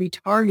has to be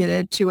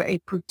targeted to a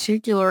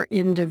particular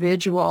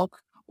individual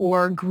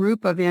or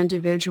group of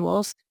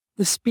individuals.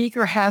 The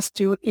speaker has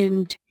to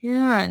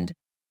intend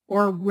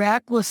or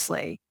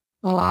recklessly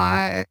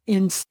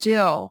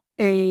instill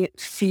a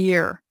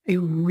fear, a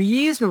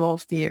reasonable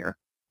fear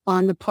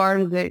on the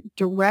part of the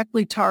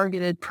directly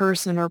targeted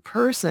person or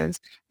persons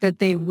that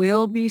they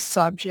will be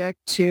subject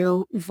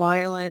to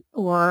violent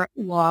or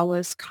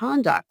lawless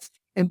conduct.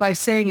 And by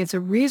saying it's a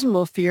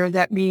reasonable fear,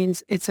 that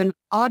means it's an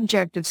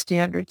objective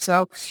standard.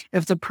 So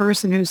if the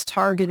person who's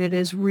targeted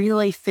is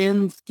really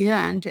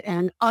thin-skinned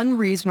and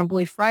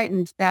unreasonably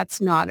frightened, that's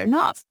not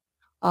enough.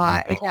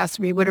 It has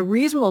to be with a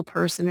reasonable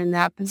person in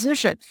that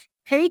position.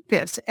 Take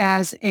this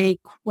as a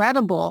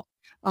credible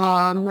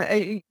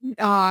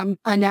announcement,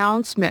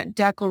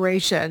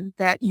 declaration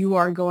that you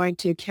are going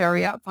to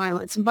carry out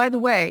violence. And by the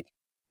way,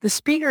 the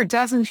speaker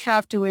doesn't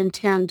have to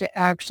intend to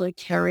actually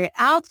carry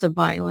out the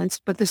violence,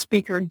 but the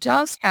speaker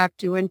does have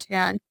to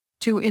intend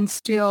to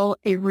instill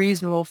a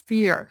reasonable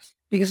fear,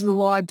 because the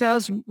law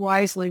does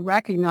wisely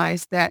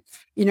recognize that,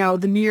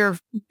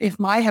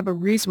 if I have a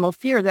reasonable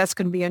fear, that's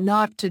going to be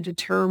enough to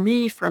deter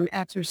me from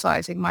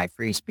exercising my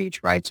free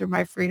speech rights or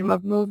my freedom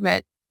of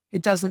movement.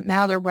 It doesn't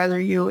matter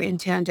whether you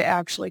intend to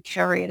actually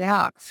carry it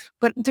out.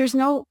 But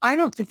I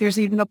don't think there's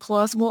even a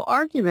plausible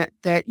argument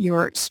that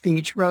your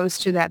speech rose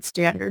to that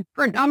standard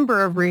for a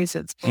number of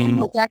reasons.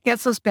 But that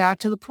gets us back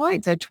to the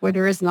point that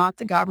Twitter is not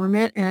the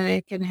government, and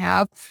it can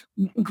have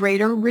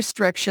greater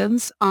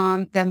restrictions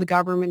than the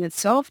government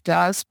itself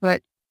does.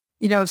 But,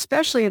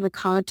 especially in the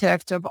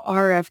context of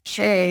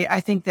RFK, I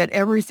think that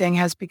everything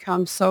has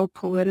become so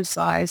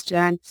politicized,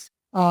 and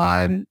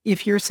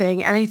if you're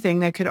saying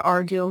anything that could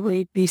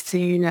arguably be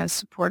seen as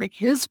supporting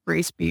his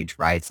free speech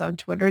rights on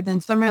Twitter,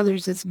 then somehow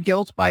there's this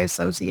guilt by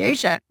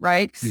association,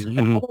 right? Mm-hmm.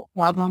 The whole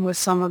problem with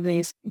some of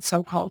these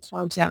so-called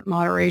content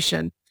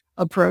moderation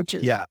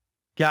approaches. Yeah.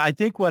 I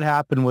think what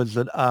happened was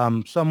that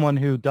someone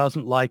who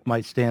doesn't like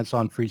my stance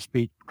on free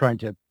speech, trying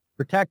to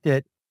protect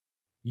it,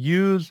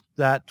 used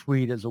that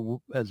tweet as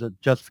a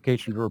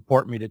justification to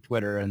report me to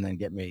Twitter and then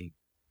get me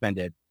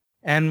suspended,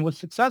 and was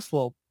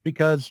successful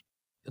because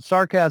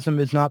sarcasm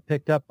is not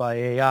picked up by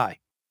AI.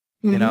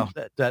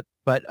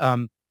 But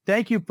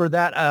thank you for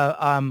that.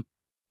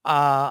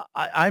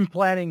 I'm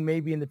planning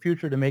maybe in the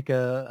future to make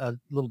a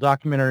little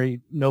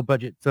documentary, no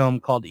budget film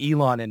called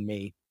Elon and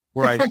Me,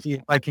 where I see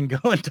if I can go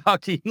and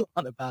talk to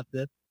Elon about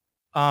this.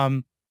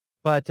 I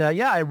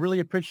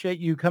really appreciate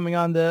you coming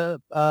on the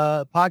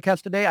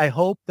podcast today. I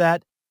hope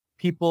that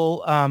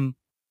people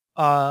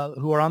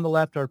who are on the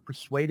left are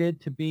persuaded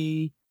to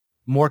be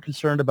more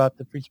concerned about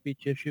the free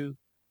speech issue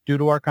due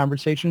to our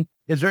conversation.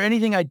 Is there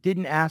anything I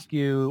didn't ask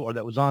you or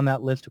that was on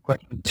that list of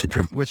questions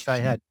which I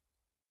had?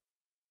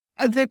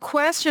 The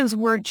questions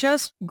were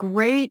just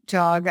great,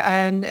 Doug.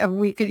 And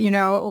we could,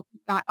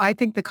 I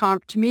think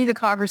to me, the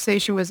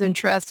conversation was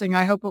interesting.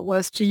 I hope it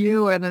was to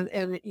you,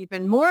 and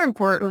even more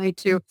importantly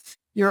to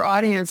your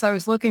audience. I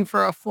was looking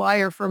for a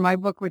flyer for my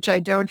book, which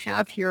I don't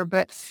have here,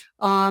 but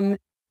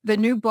the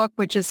new book,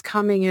 which is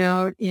coming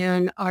out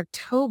in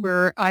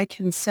October, I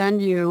can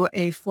send you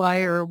a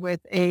flyer with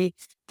a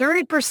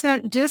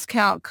 30%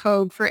 discount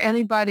code for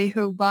anybody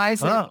who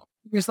buys it as a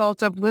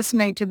result of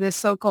listening to this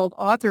so-called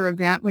author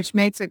event, which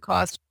makes it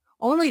cost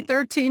only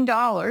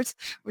 $13,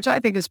 which I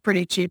think is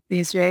pretty cheap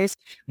these days.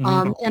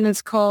 And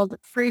it's called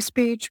Free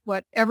Speech,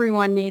 What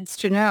Everyone Needs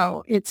to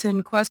Know. It's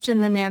in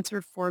question and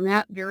answer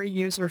format, very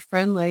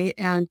user-friendly,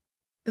 and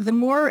the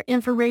more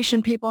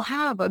information people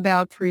have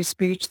about free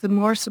speech, the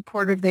more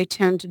supportive they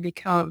tend to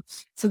become.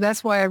 So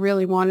that's why I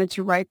really wanted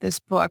to write this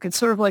book. It's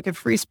sort of like a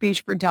free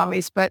speech for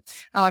dummies, but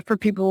for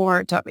people who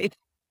aren't dummies.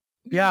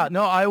 Yeah,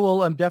 no, I will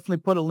definitely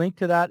put a link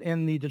to that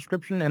in the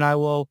description, and I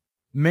will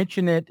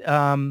mention it.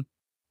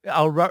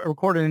 I'll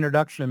record an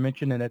introduction and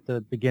mention it at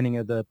the beginning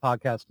of the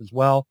podcast as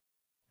well.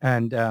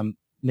 And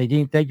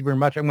Nadine, thank you very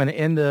much. I'm going to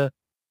end the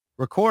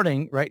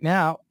recording right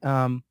now.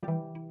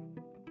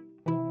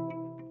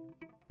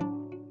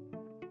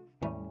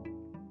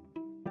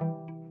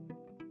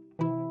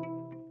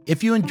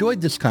 If you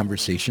enjoyed this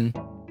conversation,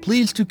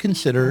 please do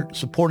consider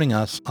supporting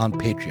us on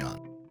Patreon.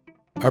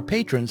 Our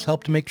patrons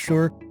help to make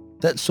sure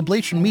that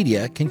Sublation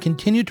Media can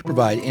continue to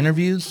provide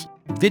interviews,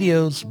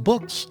 videos,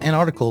 books, and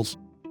articles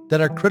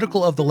that are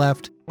critical of the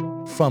left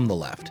from the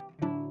left.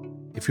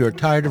 If you are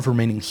tired of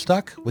remaining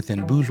stuck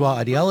within bourgeois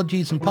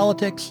ideologies and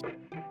politics,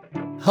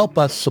 help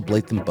us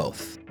sublate them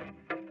both.